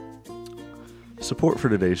 support for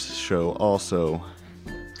today's show also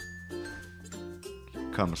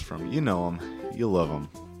comes from, you know him, you love him.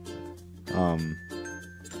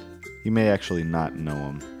 You may actually not know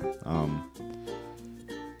him.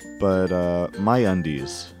 But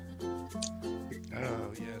MyUndies.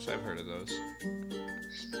 Oh yes, I've heard of those.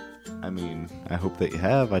 I mean, I hope that you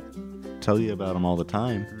have. I tell you about them all the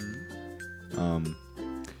time.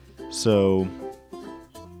 So,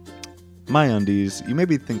 MyUndies, you may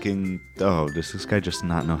be thinking, oh, does this guy just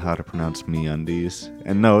not know how to pronounce MeUndies?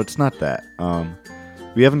 And no, it's not that.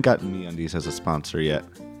 We haven't gotten MeUndies as a sponsor yet.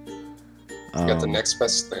 You got the next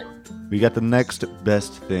best thing. We got the next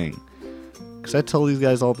best thing. Because I tell these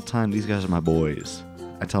guys all the time, these guys are my boys.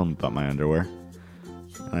 I tell them about my underwear.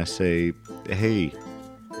 And I say, hey,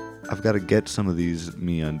 I've got to get some of these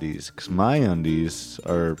MeUndies. Because my undies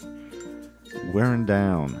are wearing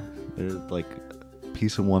down. They're like a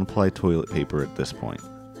piece of one-ply toilet paper at this point.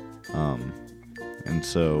 And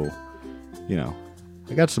so, you know,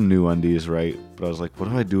 I got some new undies, right? But I was like, what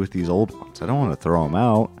do I do with these old ones? I don't want to throw them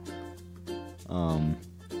out.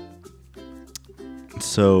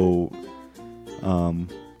 So,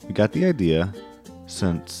 we got the idea,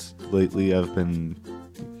 since lately I've been,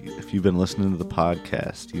 if you've been listening to the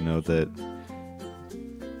podcast, you know that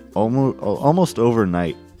almost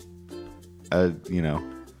overnight, you know,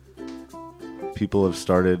 people have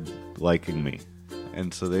started liking me.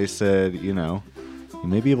 And so they said, you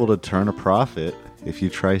may be able to turn a profit if you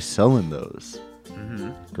try selling those.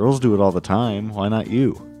 Girls do it all the time. Why not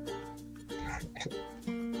you?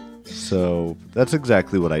 So that's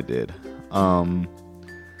exactly what I did. And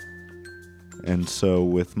so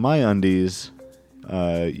with MyUndies,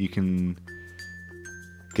 you can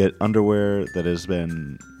get underwear that has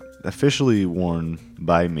been officially worn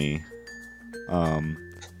by me.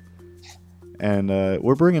 And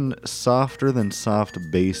we're bringing softer than soft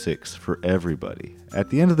basics for everybody.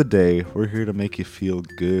 At the end of the day, we're here to make you feel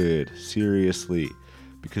good, seriously.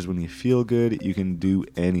 Because when you feel good, you can do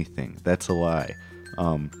anything. That's a lie.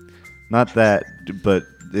 Not that, but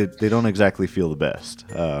they don't exactly feel the best.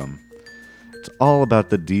 It's all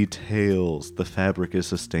about the details. The fabric is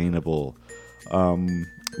sustainable.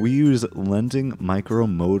 We use Lensing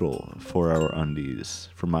Micromodal for our undies,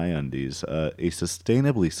 for MyUndies, a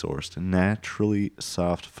sustainably sourced, naturally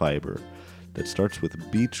soft fiber that starts with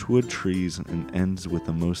beechwood trees and ends with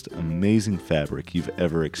the most amazing fabric you've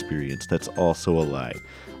ever experienced. That's also a lie.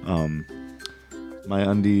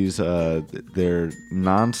 MyUndies, they're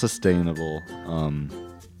non-sustainable.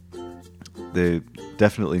 They're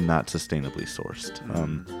definitely not sustainably sourced.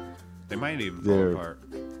 They might even fall apart.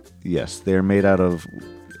 Yes, they're made out of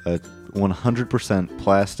 100%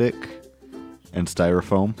 plastic and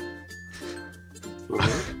styrofoam.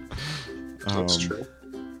 That's true.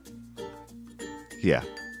 Yeah.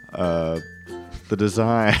 The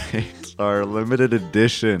designs are limited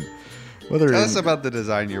edition. Tell us about the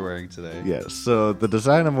design you're wearing today. Yes, so the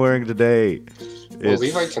design I'm wearing today Well, is...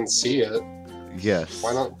 Levi can see it. Yes.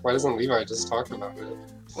 Why not? Why doesn't Levi just talk about it?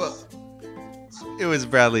 Well, it was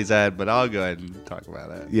Bradley's ad, but I'll go ahead and talk about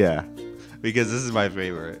it. Yeah. Because this is my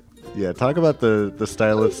favorite. Yeah, talk about the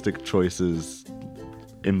stylistic choices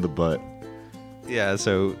in the butt. Yeah,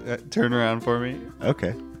 so turn around for me.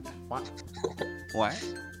 Okay. What?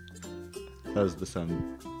 That was the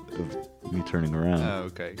sound of me turning around. Oh,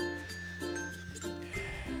 okay.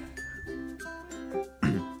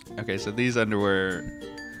 Okay, so these underwear,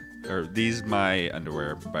 or these My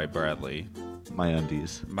Underwear by Bradley.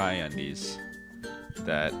 MyUndies. MyUndies.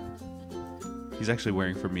 That he's actually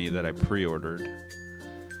wearing for me that I pre-ordered.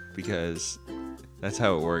 Because that's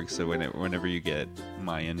how it works. So whenever you get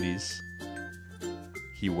MyUndies,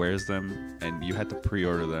 he wears them and you have to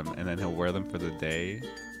pre-order them and then he'll wear them for the day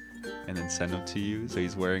and then send them to you. So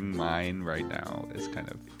he's wearing mine right now. It's kind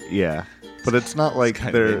of... Yeah. But it's not like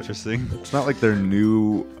they're interesting. It's not like they're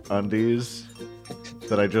new undies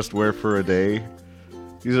that I just wear for a day.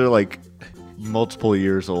 These are like multiple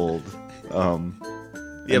years old.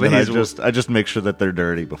 Yeah, but I just make sure that they're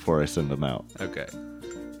dirty before I send them out. Okay.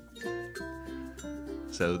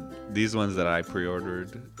 So these ones that I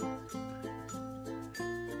pre-ordered,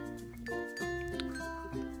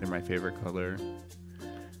 they're my favorite color.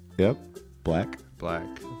 Yep. Black. Black,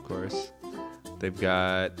 of course. They've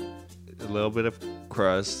got a little bit of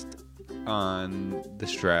crust on the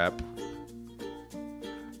strap.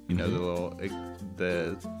 You know,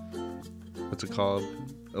 the what's it called?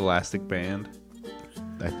 Elastic band.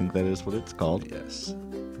 I think that is what it's called. Yes.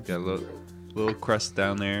 We've got a little crust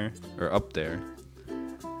down there, or up there.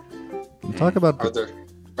 Talk about Are there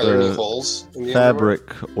any holes in the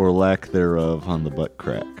fabric or lack thereof on the butt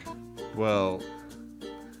crack. Well,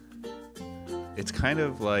 it's kind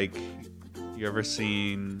of like, you ever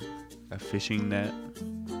seen a fishing net?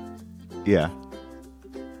 Yeah.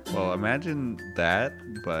 Well, imagine that,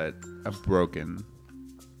 but broken,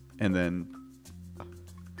 and then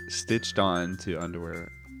stitched on to underwear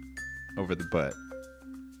over the butt.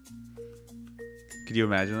 Could you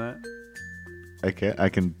imagine that? I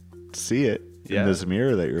can see it in this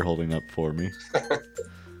mirror that you're holding up for me.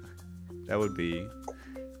 That would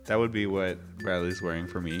be what Bradley's wearing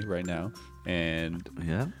for me right now, and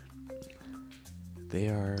yeah, they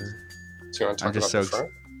are. Do you want to talk about the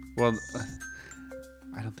front? Well,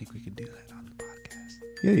 I don't think we can do that on the podcast.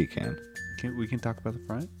 Yeah, you can. We can talk about the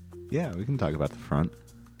front? Yeah, we can talk about the front.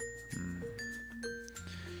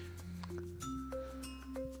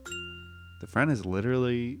 The front is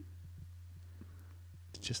literally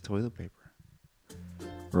just toilet paper.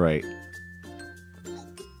 Right.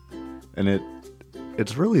 And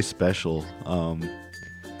it's really special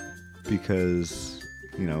because,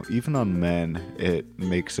 you know, even on men, it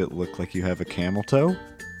makes it look like you have a camel toe.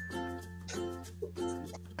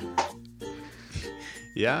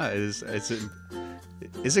 Yeah, it's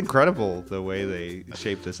incredible the way they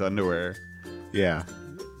shape this underwear. Yeah.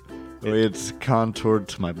 The way it's contoured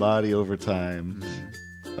to my body over time.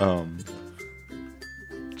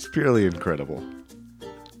 It's purely incredible.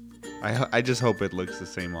 I just hope it looks the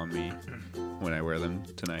same on me. when I wear them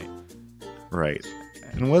tonight. Right.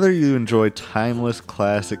 And whether you enjoy timeless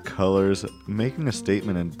classic colors, making a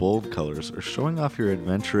statement in bold colors, or showing off your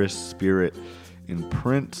adventurous spirit in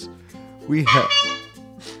prints, we have...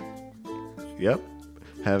 Yep.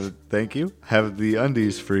 Thank you. Have the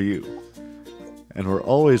undies for you. And we're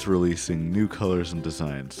always releasing new colors and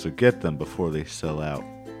designs, so get them before they sell out.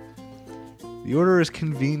 The order is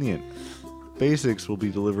convenient. Basics will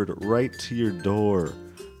be delivered right to your door.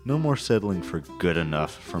 No more settling for good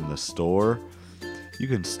enough from the store. You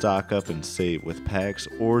can stock up and save with packs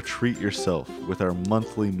or treat yourself with our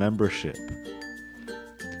monthly membership.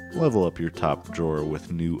 Level up your top drawer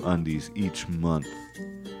with new undies each month.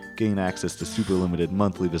 Gain access to super limited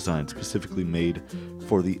monthly designs specifically made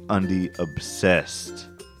for the undie obsessed.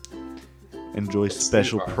 Enjoy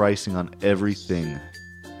special pricing on everything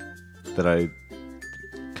that I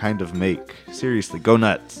kind of make. Seriously, go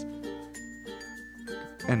nuts.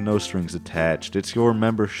 And no strings attached. It's your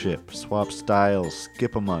membership. Swap styles,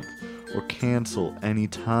 skip a month, or cancel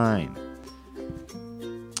anytime.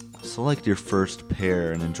 Select your first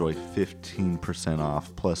pair and enjoy 15%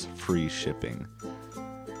 off plus free shipping.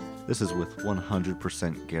 This is with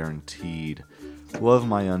 100% guaranteed. Love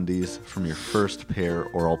my undies from your first pair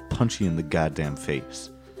or I'll punch you in the goddamn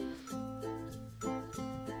face.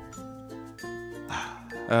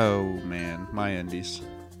 Oh man, my undies.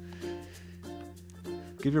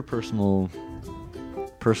 Give your personal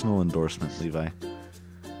endorsement, Levi.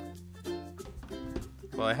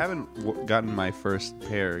 Well, I haven't gotten my first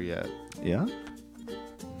pair yet, Yeah?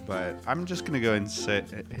 but I'm just gonna go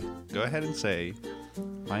ahead and say,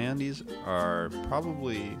 my undies are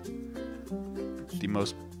probably the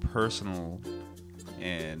most personal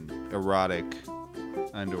and erotic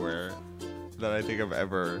underwear that I think I've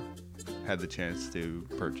ever had the chance to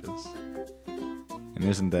purchase. And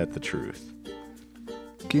isn't that the truth?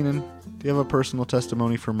 Keenan, do you have a personal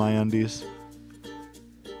testimony for my undies?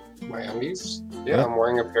 My undies? Yeah, Yeah. I'm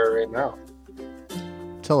wearing a pair right now.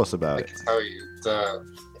 Tell us about I it. can tell you, the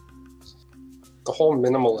whole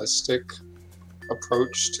minimalistic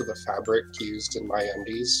approach to the fabric used in my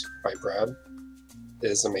undies by Brad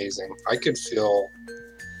is amazing. I could feel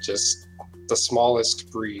just the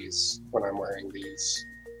smallest breeze when I'm wearing these.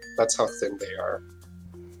 That's how thin they are.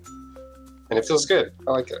 And it feels good.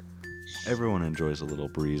 I like it. Everyone enjoys a little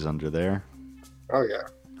breeze under there. Oh, yeah.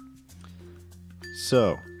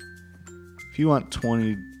 So, if you want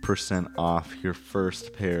 20% off your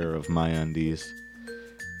first pair of MyUndies,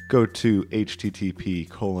 go to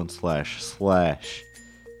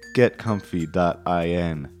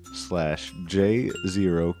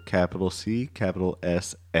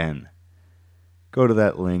http://getcomfy.in/J0SN. Go to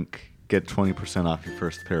that link, get 20% off your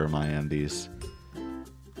first pair of MyUndies.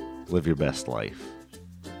 Live your best life.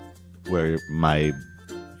 Wear my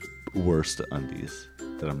worst undies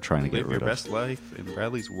that I'm trying to get Live rid your of. best life in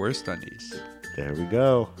Bradley's worst undies. There we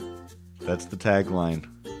go. That's the tagline.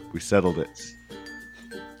 We settled it.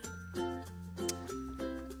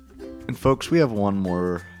 And folks, we have one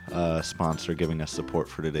more sponsor giving us support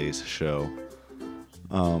for today's show.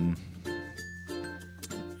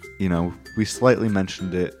 We slightly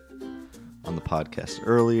mentioned it on the podcast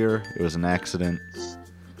earlier. It was an accident.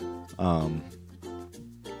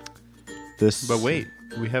 But wait,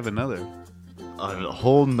 we have another. A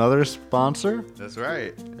whole nother sponsor? That's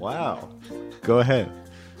right. Wow. Go ahead.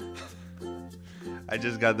 I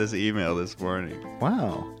just got this email this morning,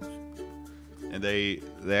 Wow. and they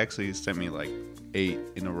actually sent me like 8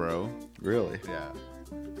 in a row. Really? Yeah.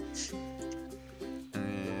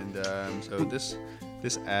 And so this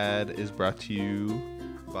ad is brought to you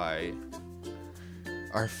by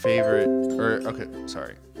our favorite.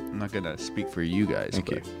 I'm not gonna speak for you guys. Thank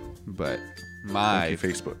you. But my Thank you,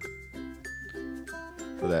 Facebook,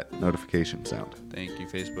 for that notification sound. Thank you,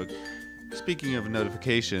 Facebook. Speaking of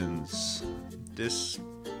notifications, this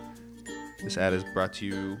ad is brought to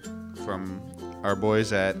you from our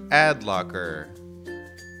boys at AdBlocker.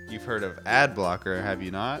 You've heard of AdBlocker, have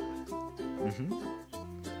you not? Mm-hmm.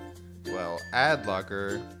 Well,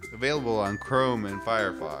 AdBlocker, available on Chrome and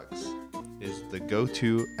Firefox, is the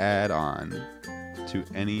go-to add-on to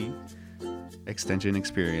any extension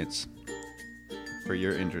experience for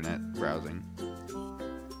your internet browsing.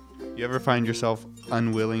 You ever find yourself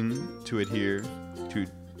unwilling to adhere to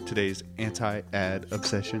today's anti-ad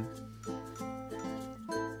obsession?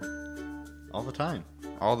 All the time.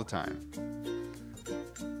 All the time.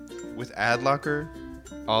 With AdBlocker,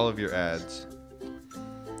 all of your ads,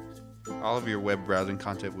 all of your web browsing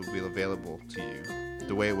content will be available to you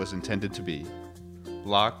the way it was intended to be.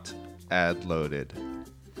 Blocked, ad loaded.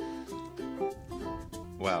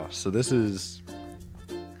 Wow. So this is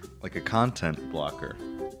like a content blocker.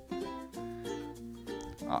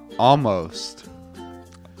 Almost.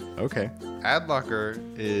 Okay. AdBlocker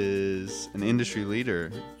is an industry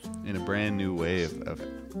leader in a brand new wave of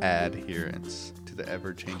adherence to the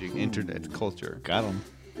ever-changing internet culture. Got him.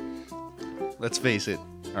 Let's face it,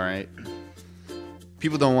 all right?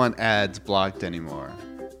 People don't want ads blocked anymore,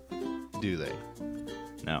 do they?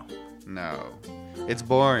 No. No. It's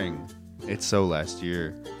boring. It's so last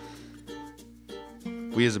year.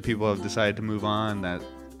 We as a people have decided to move on that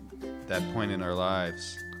point in our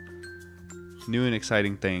lives. New and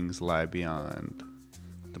exciting things lie beyond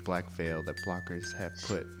the black veil that blockers have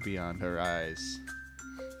put beyond our eyes.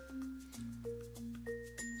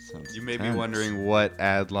 Sounds You may be intense. wondering what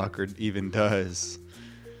AdBlocker even does.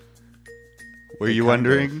 Were You you kind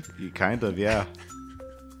wondering? of- You kind of, yeah.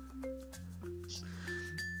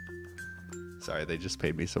 Sorry, they just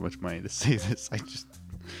paid me so much money to say this.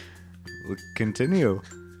 Continue.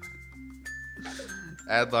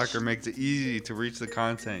 AdBlocker makes it easy to reach the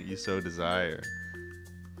content you so desire.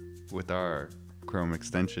 With our Chrome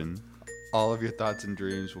extension, all of your thoughts and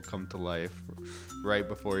dreams will come to life right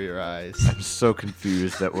before your eyes. I'm so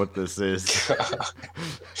confused at what this is.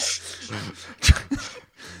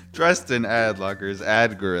 Trust in AdBlocker's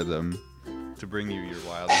algorithm to bring you your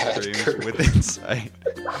wildest dreams with insight.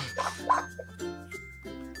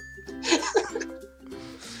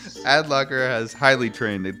 AdBlocker has highly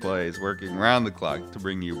trained employees working round the clock to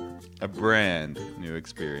bring you a brand new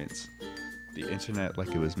experience. The internet like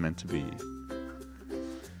it was meant to be.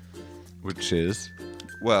 Which is?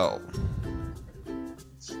 Well,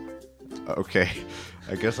 Okay.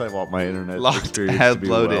 I guess I want my internet locked experience to ad be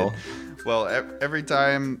loaded. well. Well, every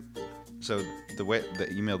time, so the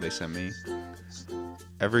email they sent me,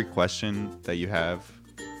 every question that you have,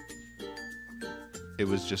 it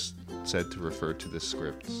was just said to refer to the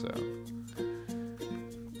script. So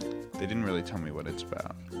they didn't really tell me what it's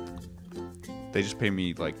about. They just paid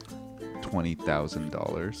me like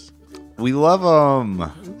 $20,000. We love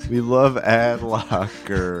them. We love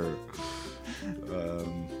AdBlocker.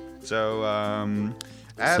 So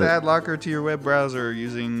add So- AdBlocker to your web browser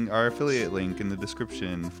using our affiliate link in the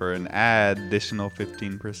description for an additional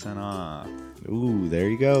 15% off. Ooh, there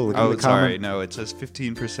you go. Look at Oh, the sorry. comment. No, it says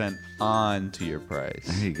 15% on to your price.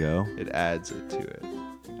 There you go. It adds it to it.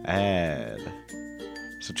 Ad.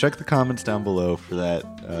 So check the comments down below for that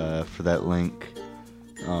link.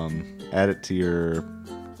 Add it to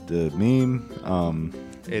the meme.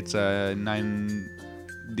 It's $90.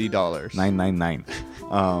 $9.99.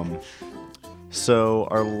 So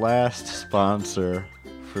our last sponsor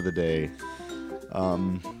for the day.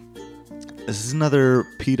 This is another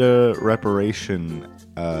PETA reparation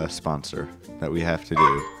sponsor that we have to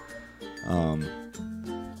do.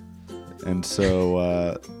 And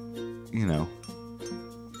so,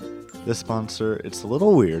 this sponsor, it's a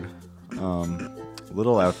little weird, a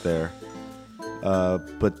little out there.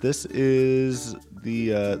 But this is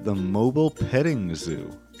the mobile petting zoo.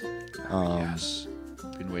 Yes.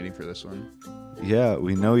 Been waiting for this one. Yeah,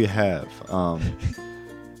 we know you have.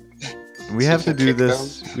 We have to do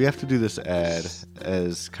this. We have to do this ad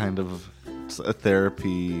as kind of a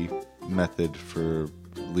therapy method for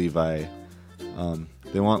Levi.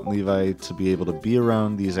 They want Levi to be able to be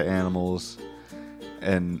around these animals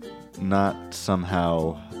and not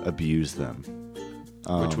somehow abuse them.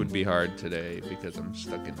 Which would be hard today because I'm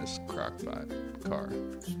stuck in this crockpot car.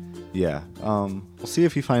 Yeah. We'll see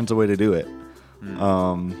if he finds a way to do it.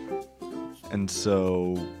 And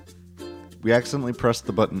so we accidentally pressed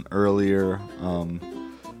the button earlier,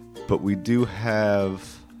 but we do have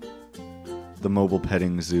the mobile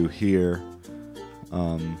petting zoo here.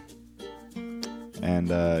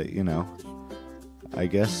 I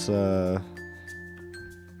guess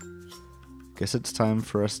it's time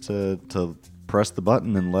for us to press the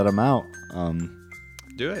button and let him out.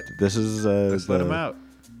 Do it. This is Let's let him out.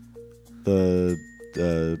 the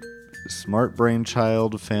Smart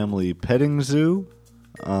Brainchild Family Petting Zoo,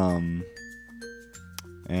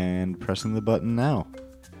 and pressing the button now.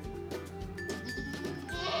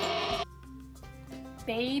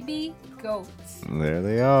 Baby goats. There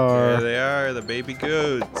they There are. they are, the baby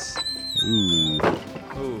goats. Ooh,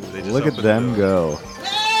 Ooh, they just look at opened them the door. go.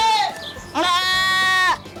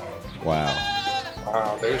 Wow,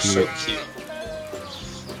 Wow, they're so cute.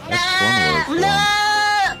 that's one word for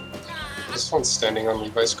them. This one's standing on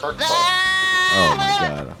Levi's car claw. Oh my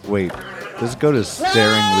god. Wait, this goat is staring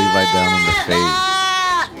Levi down in the face.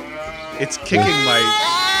 It's kicking my.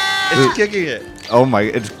 It's kicking it. Oh my,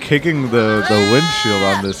 it's kicking the windshield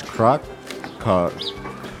on this car.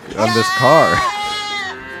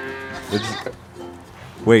 It's,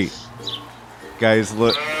 wait, guys,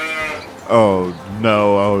 look. Oh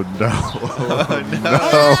no! Oh no! Oh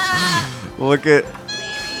no! Look at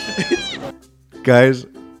guys.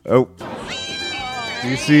 Oh, do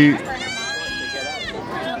you see?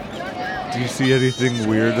 Do you see anything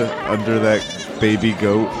weird under that baby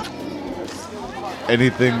goat?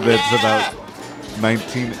 Anything that's about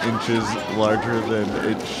 19 inches larger than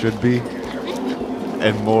it should be,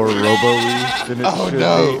 and more robo-y than it should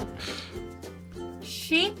be?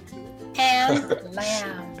 Sheep and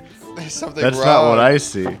lambs. There's something That's wrong. not what I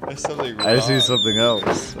see. There's something wrong. I see something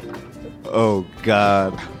else. Oh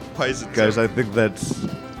God, Why is it guys! so- I think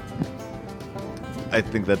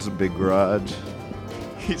that's a big garage.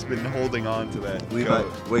 He's been holding on to that. Levi,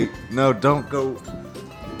 goat. wait, no, don't go.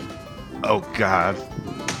 Oh God,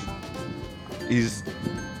 he's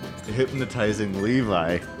hypnotizing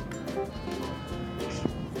Levi.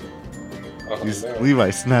 Oh, no. Levi,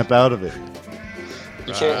 snap out of it.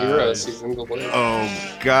 He can't hear us. He's in the way.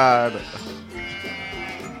 Oh God.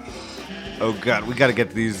 Oh God, we gotta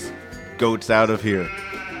get these goats out of here.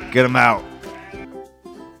 Get them out.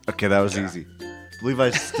 Okay, that was easy.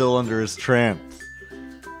 Levi's still under his trance.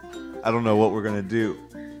 I don't know what we're gonna do.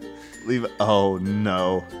 Levi. Oh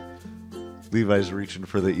no. Levi's reaching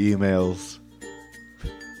for the emails.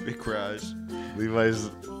 Big Raj. Levi's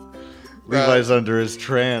under his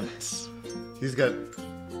trance. He's got.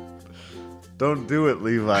 Don't do it,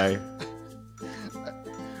 Levi.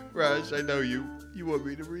 Raj, I know you. You want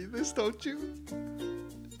me to read this, don't you?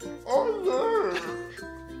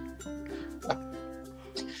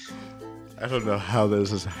 I don't know how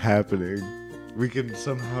this is happening. We can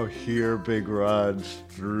somehow hear Big Raj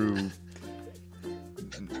through.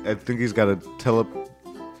 I think he's got a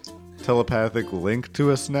telepathic link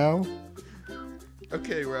to us now.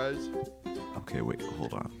 Okay, Raj. Okay, wait,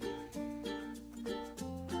 hold on.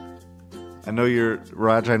 I know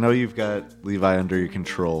Raj, I know you've got Levi under your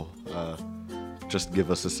control. Just give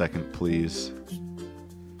us a second, please.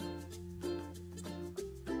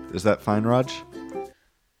 Is that fine, Raj?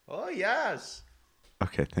 Oh, yes.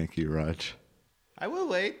 Okay, thank you, Raj. I will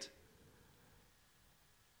wait.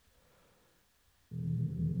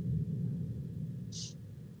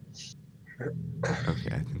 Okay,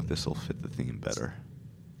 I think this will fit the theme better.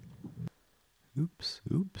 Oops,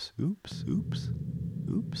 oops, oops, oops,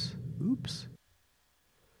 oops, oops.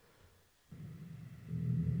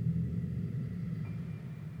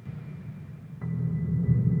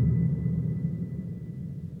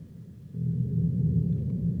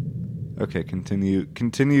 Okay,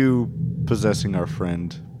 continue possessing our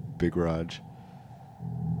friend, Big Raj.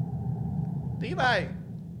 Levi,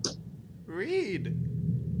 read.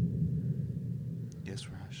 Yes,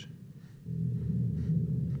 Raj.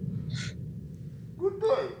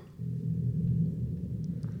 Goodbye.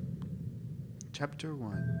 Chapter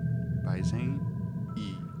 1 by Zane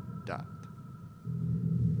E. Dot.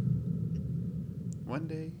 One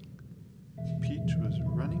day, Peach was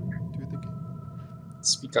running through the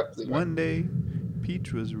Speak up, Levi. One day,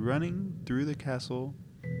 Peach was running through the castle,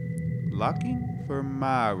 looking for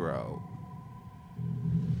Maro.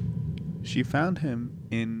 She found him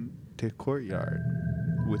in the courtyard,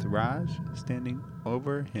 with Raj standing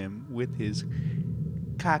over him with his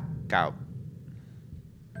cock out.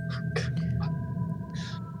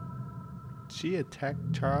 She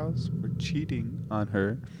attacked Charles for cheating on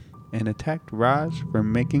her, and attacked Raj for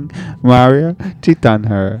making Mario cheat on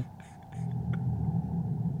her.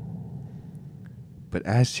 But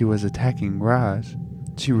as she was attacking Raj,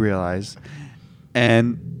 she realized,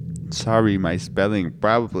 and sorry, my spelling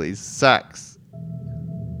probably sucks.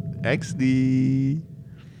 XD.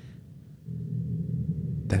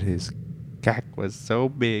 That his cock was so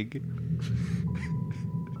big.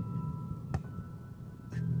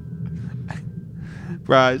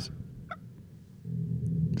 Raj.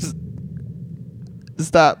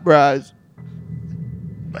 Stop, Raj.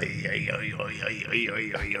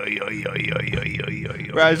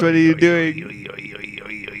 Raj, what are you doing?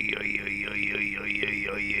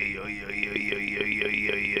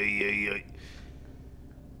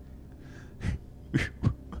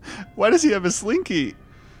 Why does he have a slinky?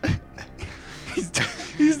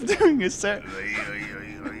 He's doing a set.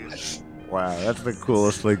 Wow, that's the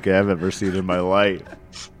coolest link I've ever seen in my life.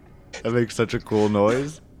 That makes such a cool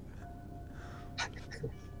noise.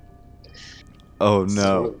 Oh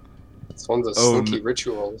no. It's one of those Oh, slinky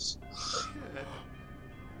rituals.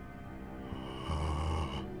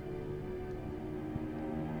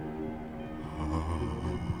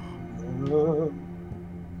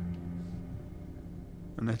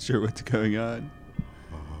 I'm not sure what's going on.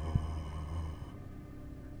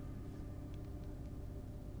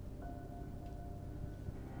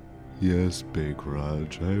 Yes, Big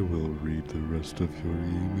Raj, I will read the rest of your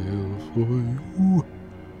email for you.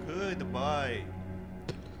 Goodbye.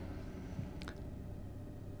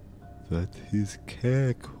 That his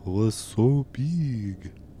cack was so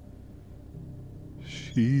big.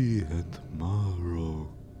 She and Maro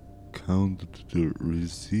counted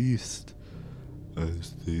resist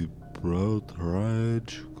as they brought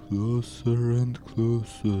Raj closer and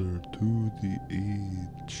closer to the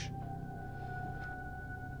edge.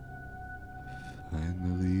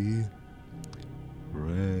 Finally,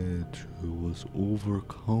 Raj was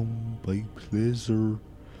overcome by pleasure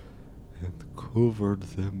and covered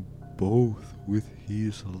them both with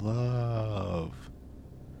his love.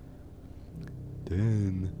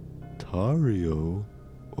 Then Tario,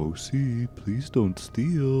 OC, please don't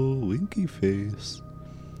steal, Winky Face,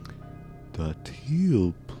 the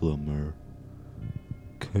teal plumber,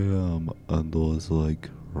 came and was like,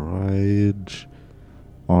 Raj,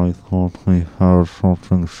 I thought we had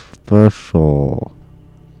something special.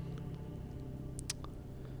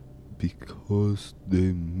 Because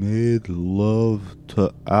they made love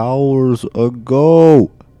to hours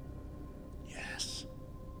ago. Yes.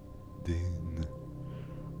 Then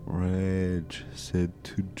Raj said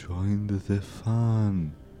to join the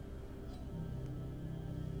fun.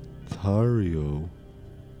 Tario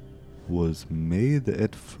was made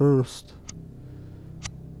at first,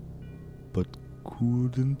 but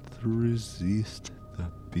couldn't resist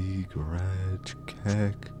the big Raj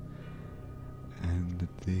cack, and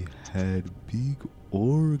they had big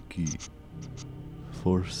orgy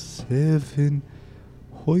for 7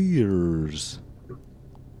 years.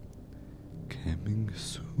 Coming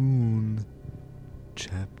soon,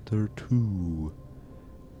 Chapter 2.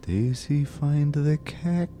 Daisy find the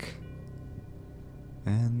cack,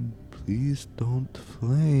 and please don't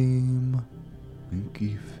flame,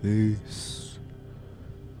 Winky Face.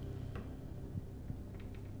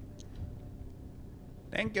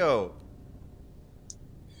 Thank you.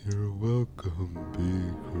 You're welcome,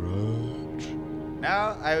 Big Raj.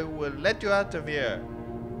 Now I will let you out of here.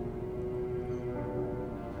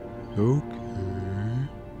 Okay.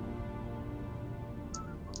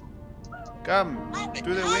 Come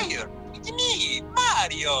to the wing. It's me,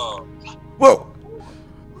 Mario. Whoa!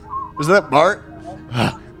 Was that Bart?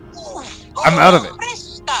 I'm out of it.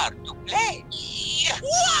 Press start to play.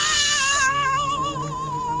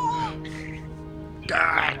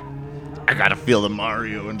 God, I gotta feel the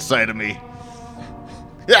Mario inside of me.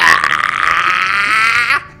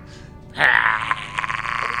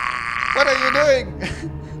 What are you doing?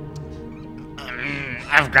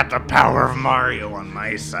 I've got the power of Mario on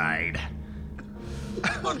my side.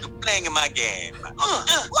 I'm going to playing my game.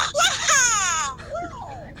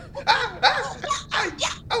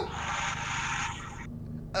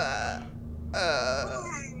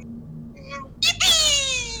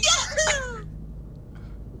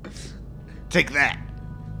 Take that.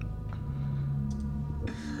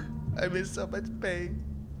 I'm in so much pain.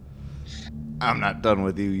 I'm not done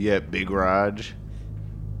with you yet, Big Raj.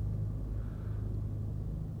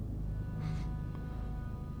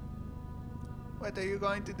 What are you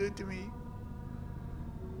going to do to me?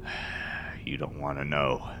 You don't want to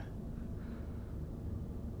know.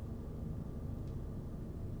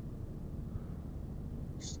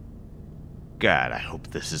 God, I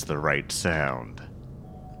hope this is the right sound.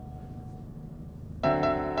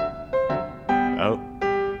 Oh.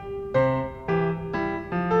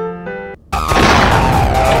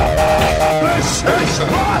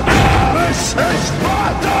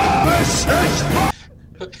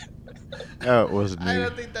 Oh, it wasn't me. I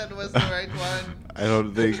don't think that was the right one. I don't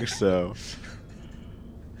think so.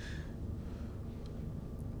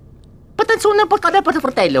 Patansunan po kada po sa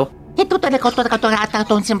fratello. Ito talaga ko talaga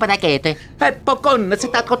itong simparakete. Pokon, si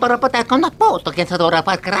tatko to rapata con apposto che è stato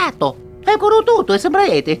rapacrato. Guru tutto,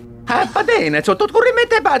 sembrate. Va bene, sotto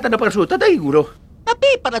corrimete bata na prosciutto, dai guru. Ma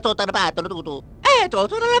pipa na to tarbato, tutto.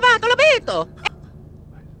 Tutto lavato, l'abito.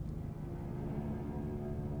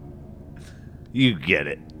 You get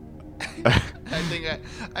it. I think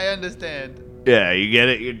I understand. Yeah, you get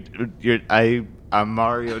it. I'm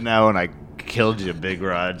Mario now, and I killed you, Big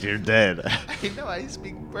Rod. You're dead. I know I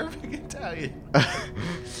speak perfect Italian.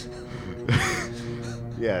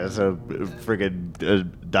 Yeah, so friggin'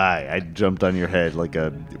 die. I jumped on your head like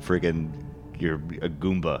a friggin' you're a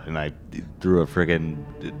Goomba, and I threw a friggin'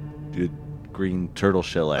 green turtle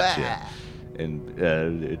shell at you, and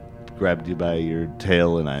it grabbed you by your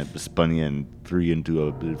tail, and I spun you and threw you into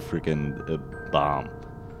a friggin' bomb.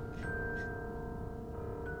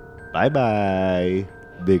 Bye bye,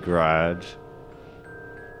 Big Raj.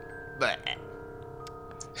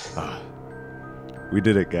 We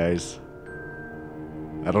did it, guys.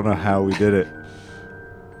 I don't know how we did it,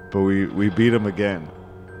 but we beat him again.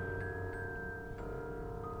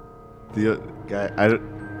 The guy,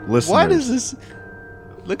 listeners. What is this?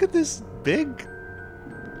 Look at this big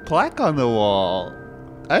plaque on the wall.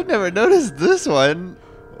 I've never noticed this one.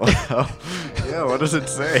 Yeah, what does it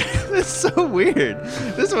say? It's so weird.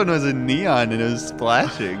 This one was in neon and it was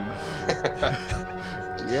splashing.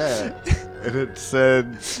 Yeah. And it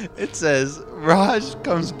said... It says, Raj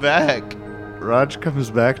comes back. Raj comes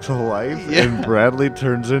back to life, Yeah. and Bradley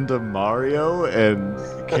turns into Mario and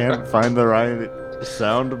can't find the right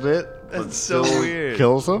sound bit. but That's so still weird.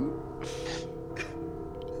 Kills him?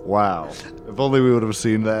 Wow. If only we would have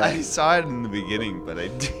seen that. I saw it in the beginning, but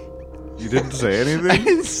You didn't say I anything?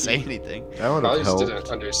 didn't say anything. That would I have just helped. didn't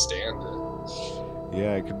understand it.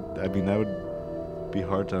 Yeah, that would be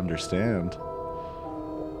hard to understand.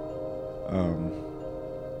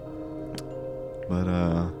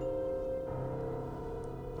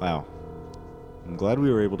 Wow. I'm glad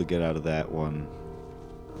we were able to get out of that one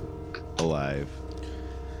alive.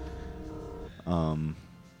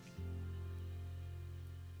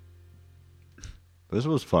 This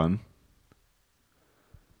was fun,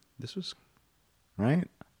 This was... right?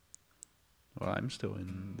 Well, I'm still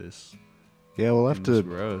in this, Yeah, we'll have in this to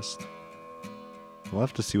roast.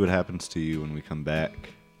 see what happens to you when we come back.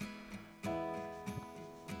 At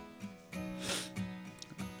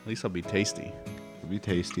least I'll be tasty. It'll be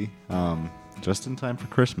tasty. Just in time for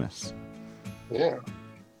Christmas. Yeah.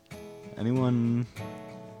 Does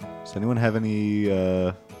anyone have any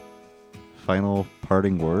final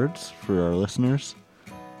parting words for our listeners?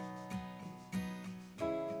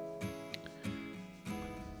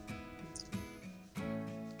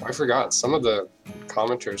 I forgot. Some of the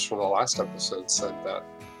commenters from the last episode said that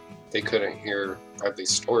they couldn't hear Bradley's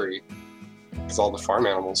story because all the farm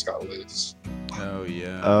animals got loose. Oh,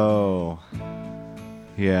 yeah. Oh.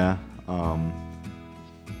 Yeah.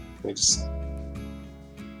 They just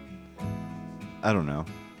I don't know.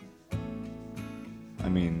 I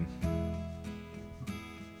mean,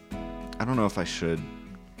 I don't know if I should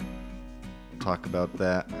talk about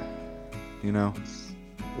that. You know?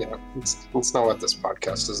 yeah, it's not what this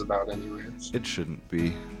podcast is about anyways. It shouldn't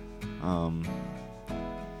be. I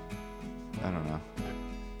don't know.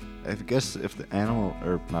 I guess if the animal,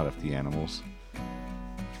 or not if the animals,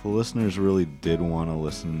 if the listeners really did want to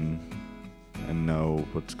listen and know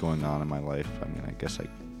what's going on in my life, I mean, I guess I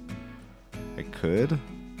could.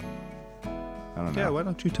 I don't know. Yeah, why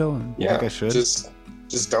don't you tell him? You Yeah, think I should? just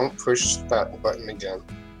don't push that button again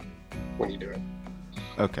when you do it.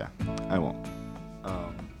 Okay, I won't.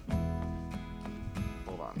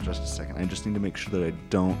 Hold on just a second. I just need to make sure that I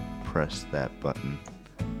don't press that button.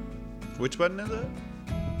 Which button is it?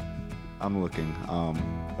 I'm looking.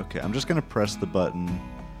 Okay, I'm just gonna press the button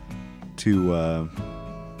to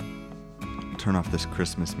turn off this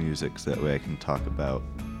Christmas music so that way I can talk about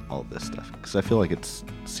all this stuff. Because I feel like it's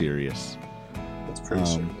serious. It's pretty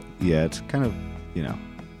serious. Yeah, it's kind of, you know,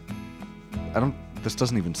 this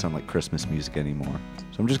doesn't even sound like Christmas music anymore.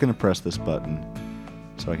 So I'm just gonna press this button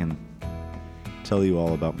so I can tell you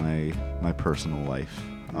all about my personal life.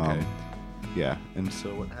 Okay. Yeah, and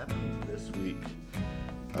so what happened this week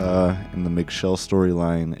in the McShell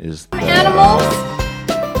storyline is that, Animals?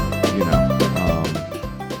 you know,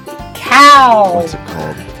 Cow. what's it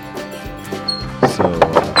called? So,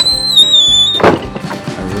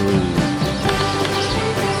 I really...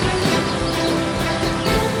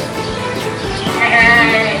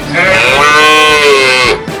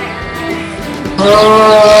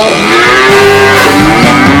 Oh.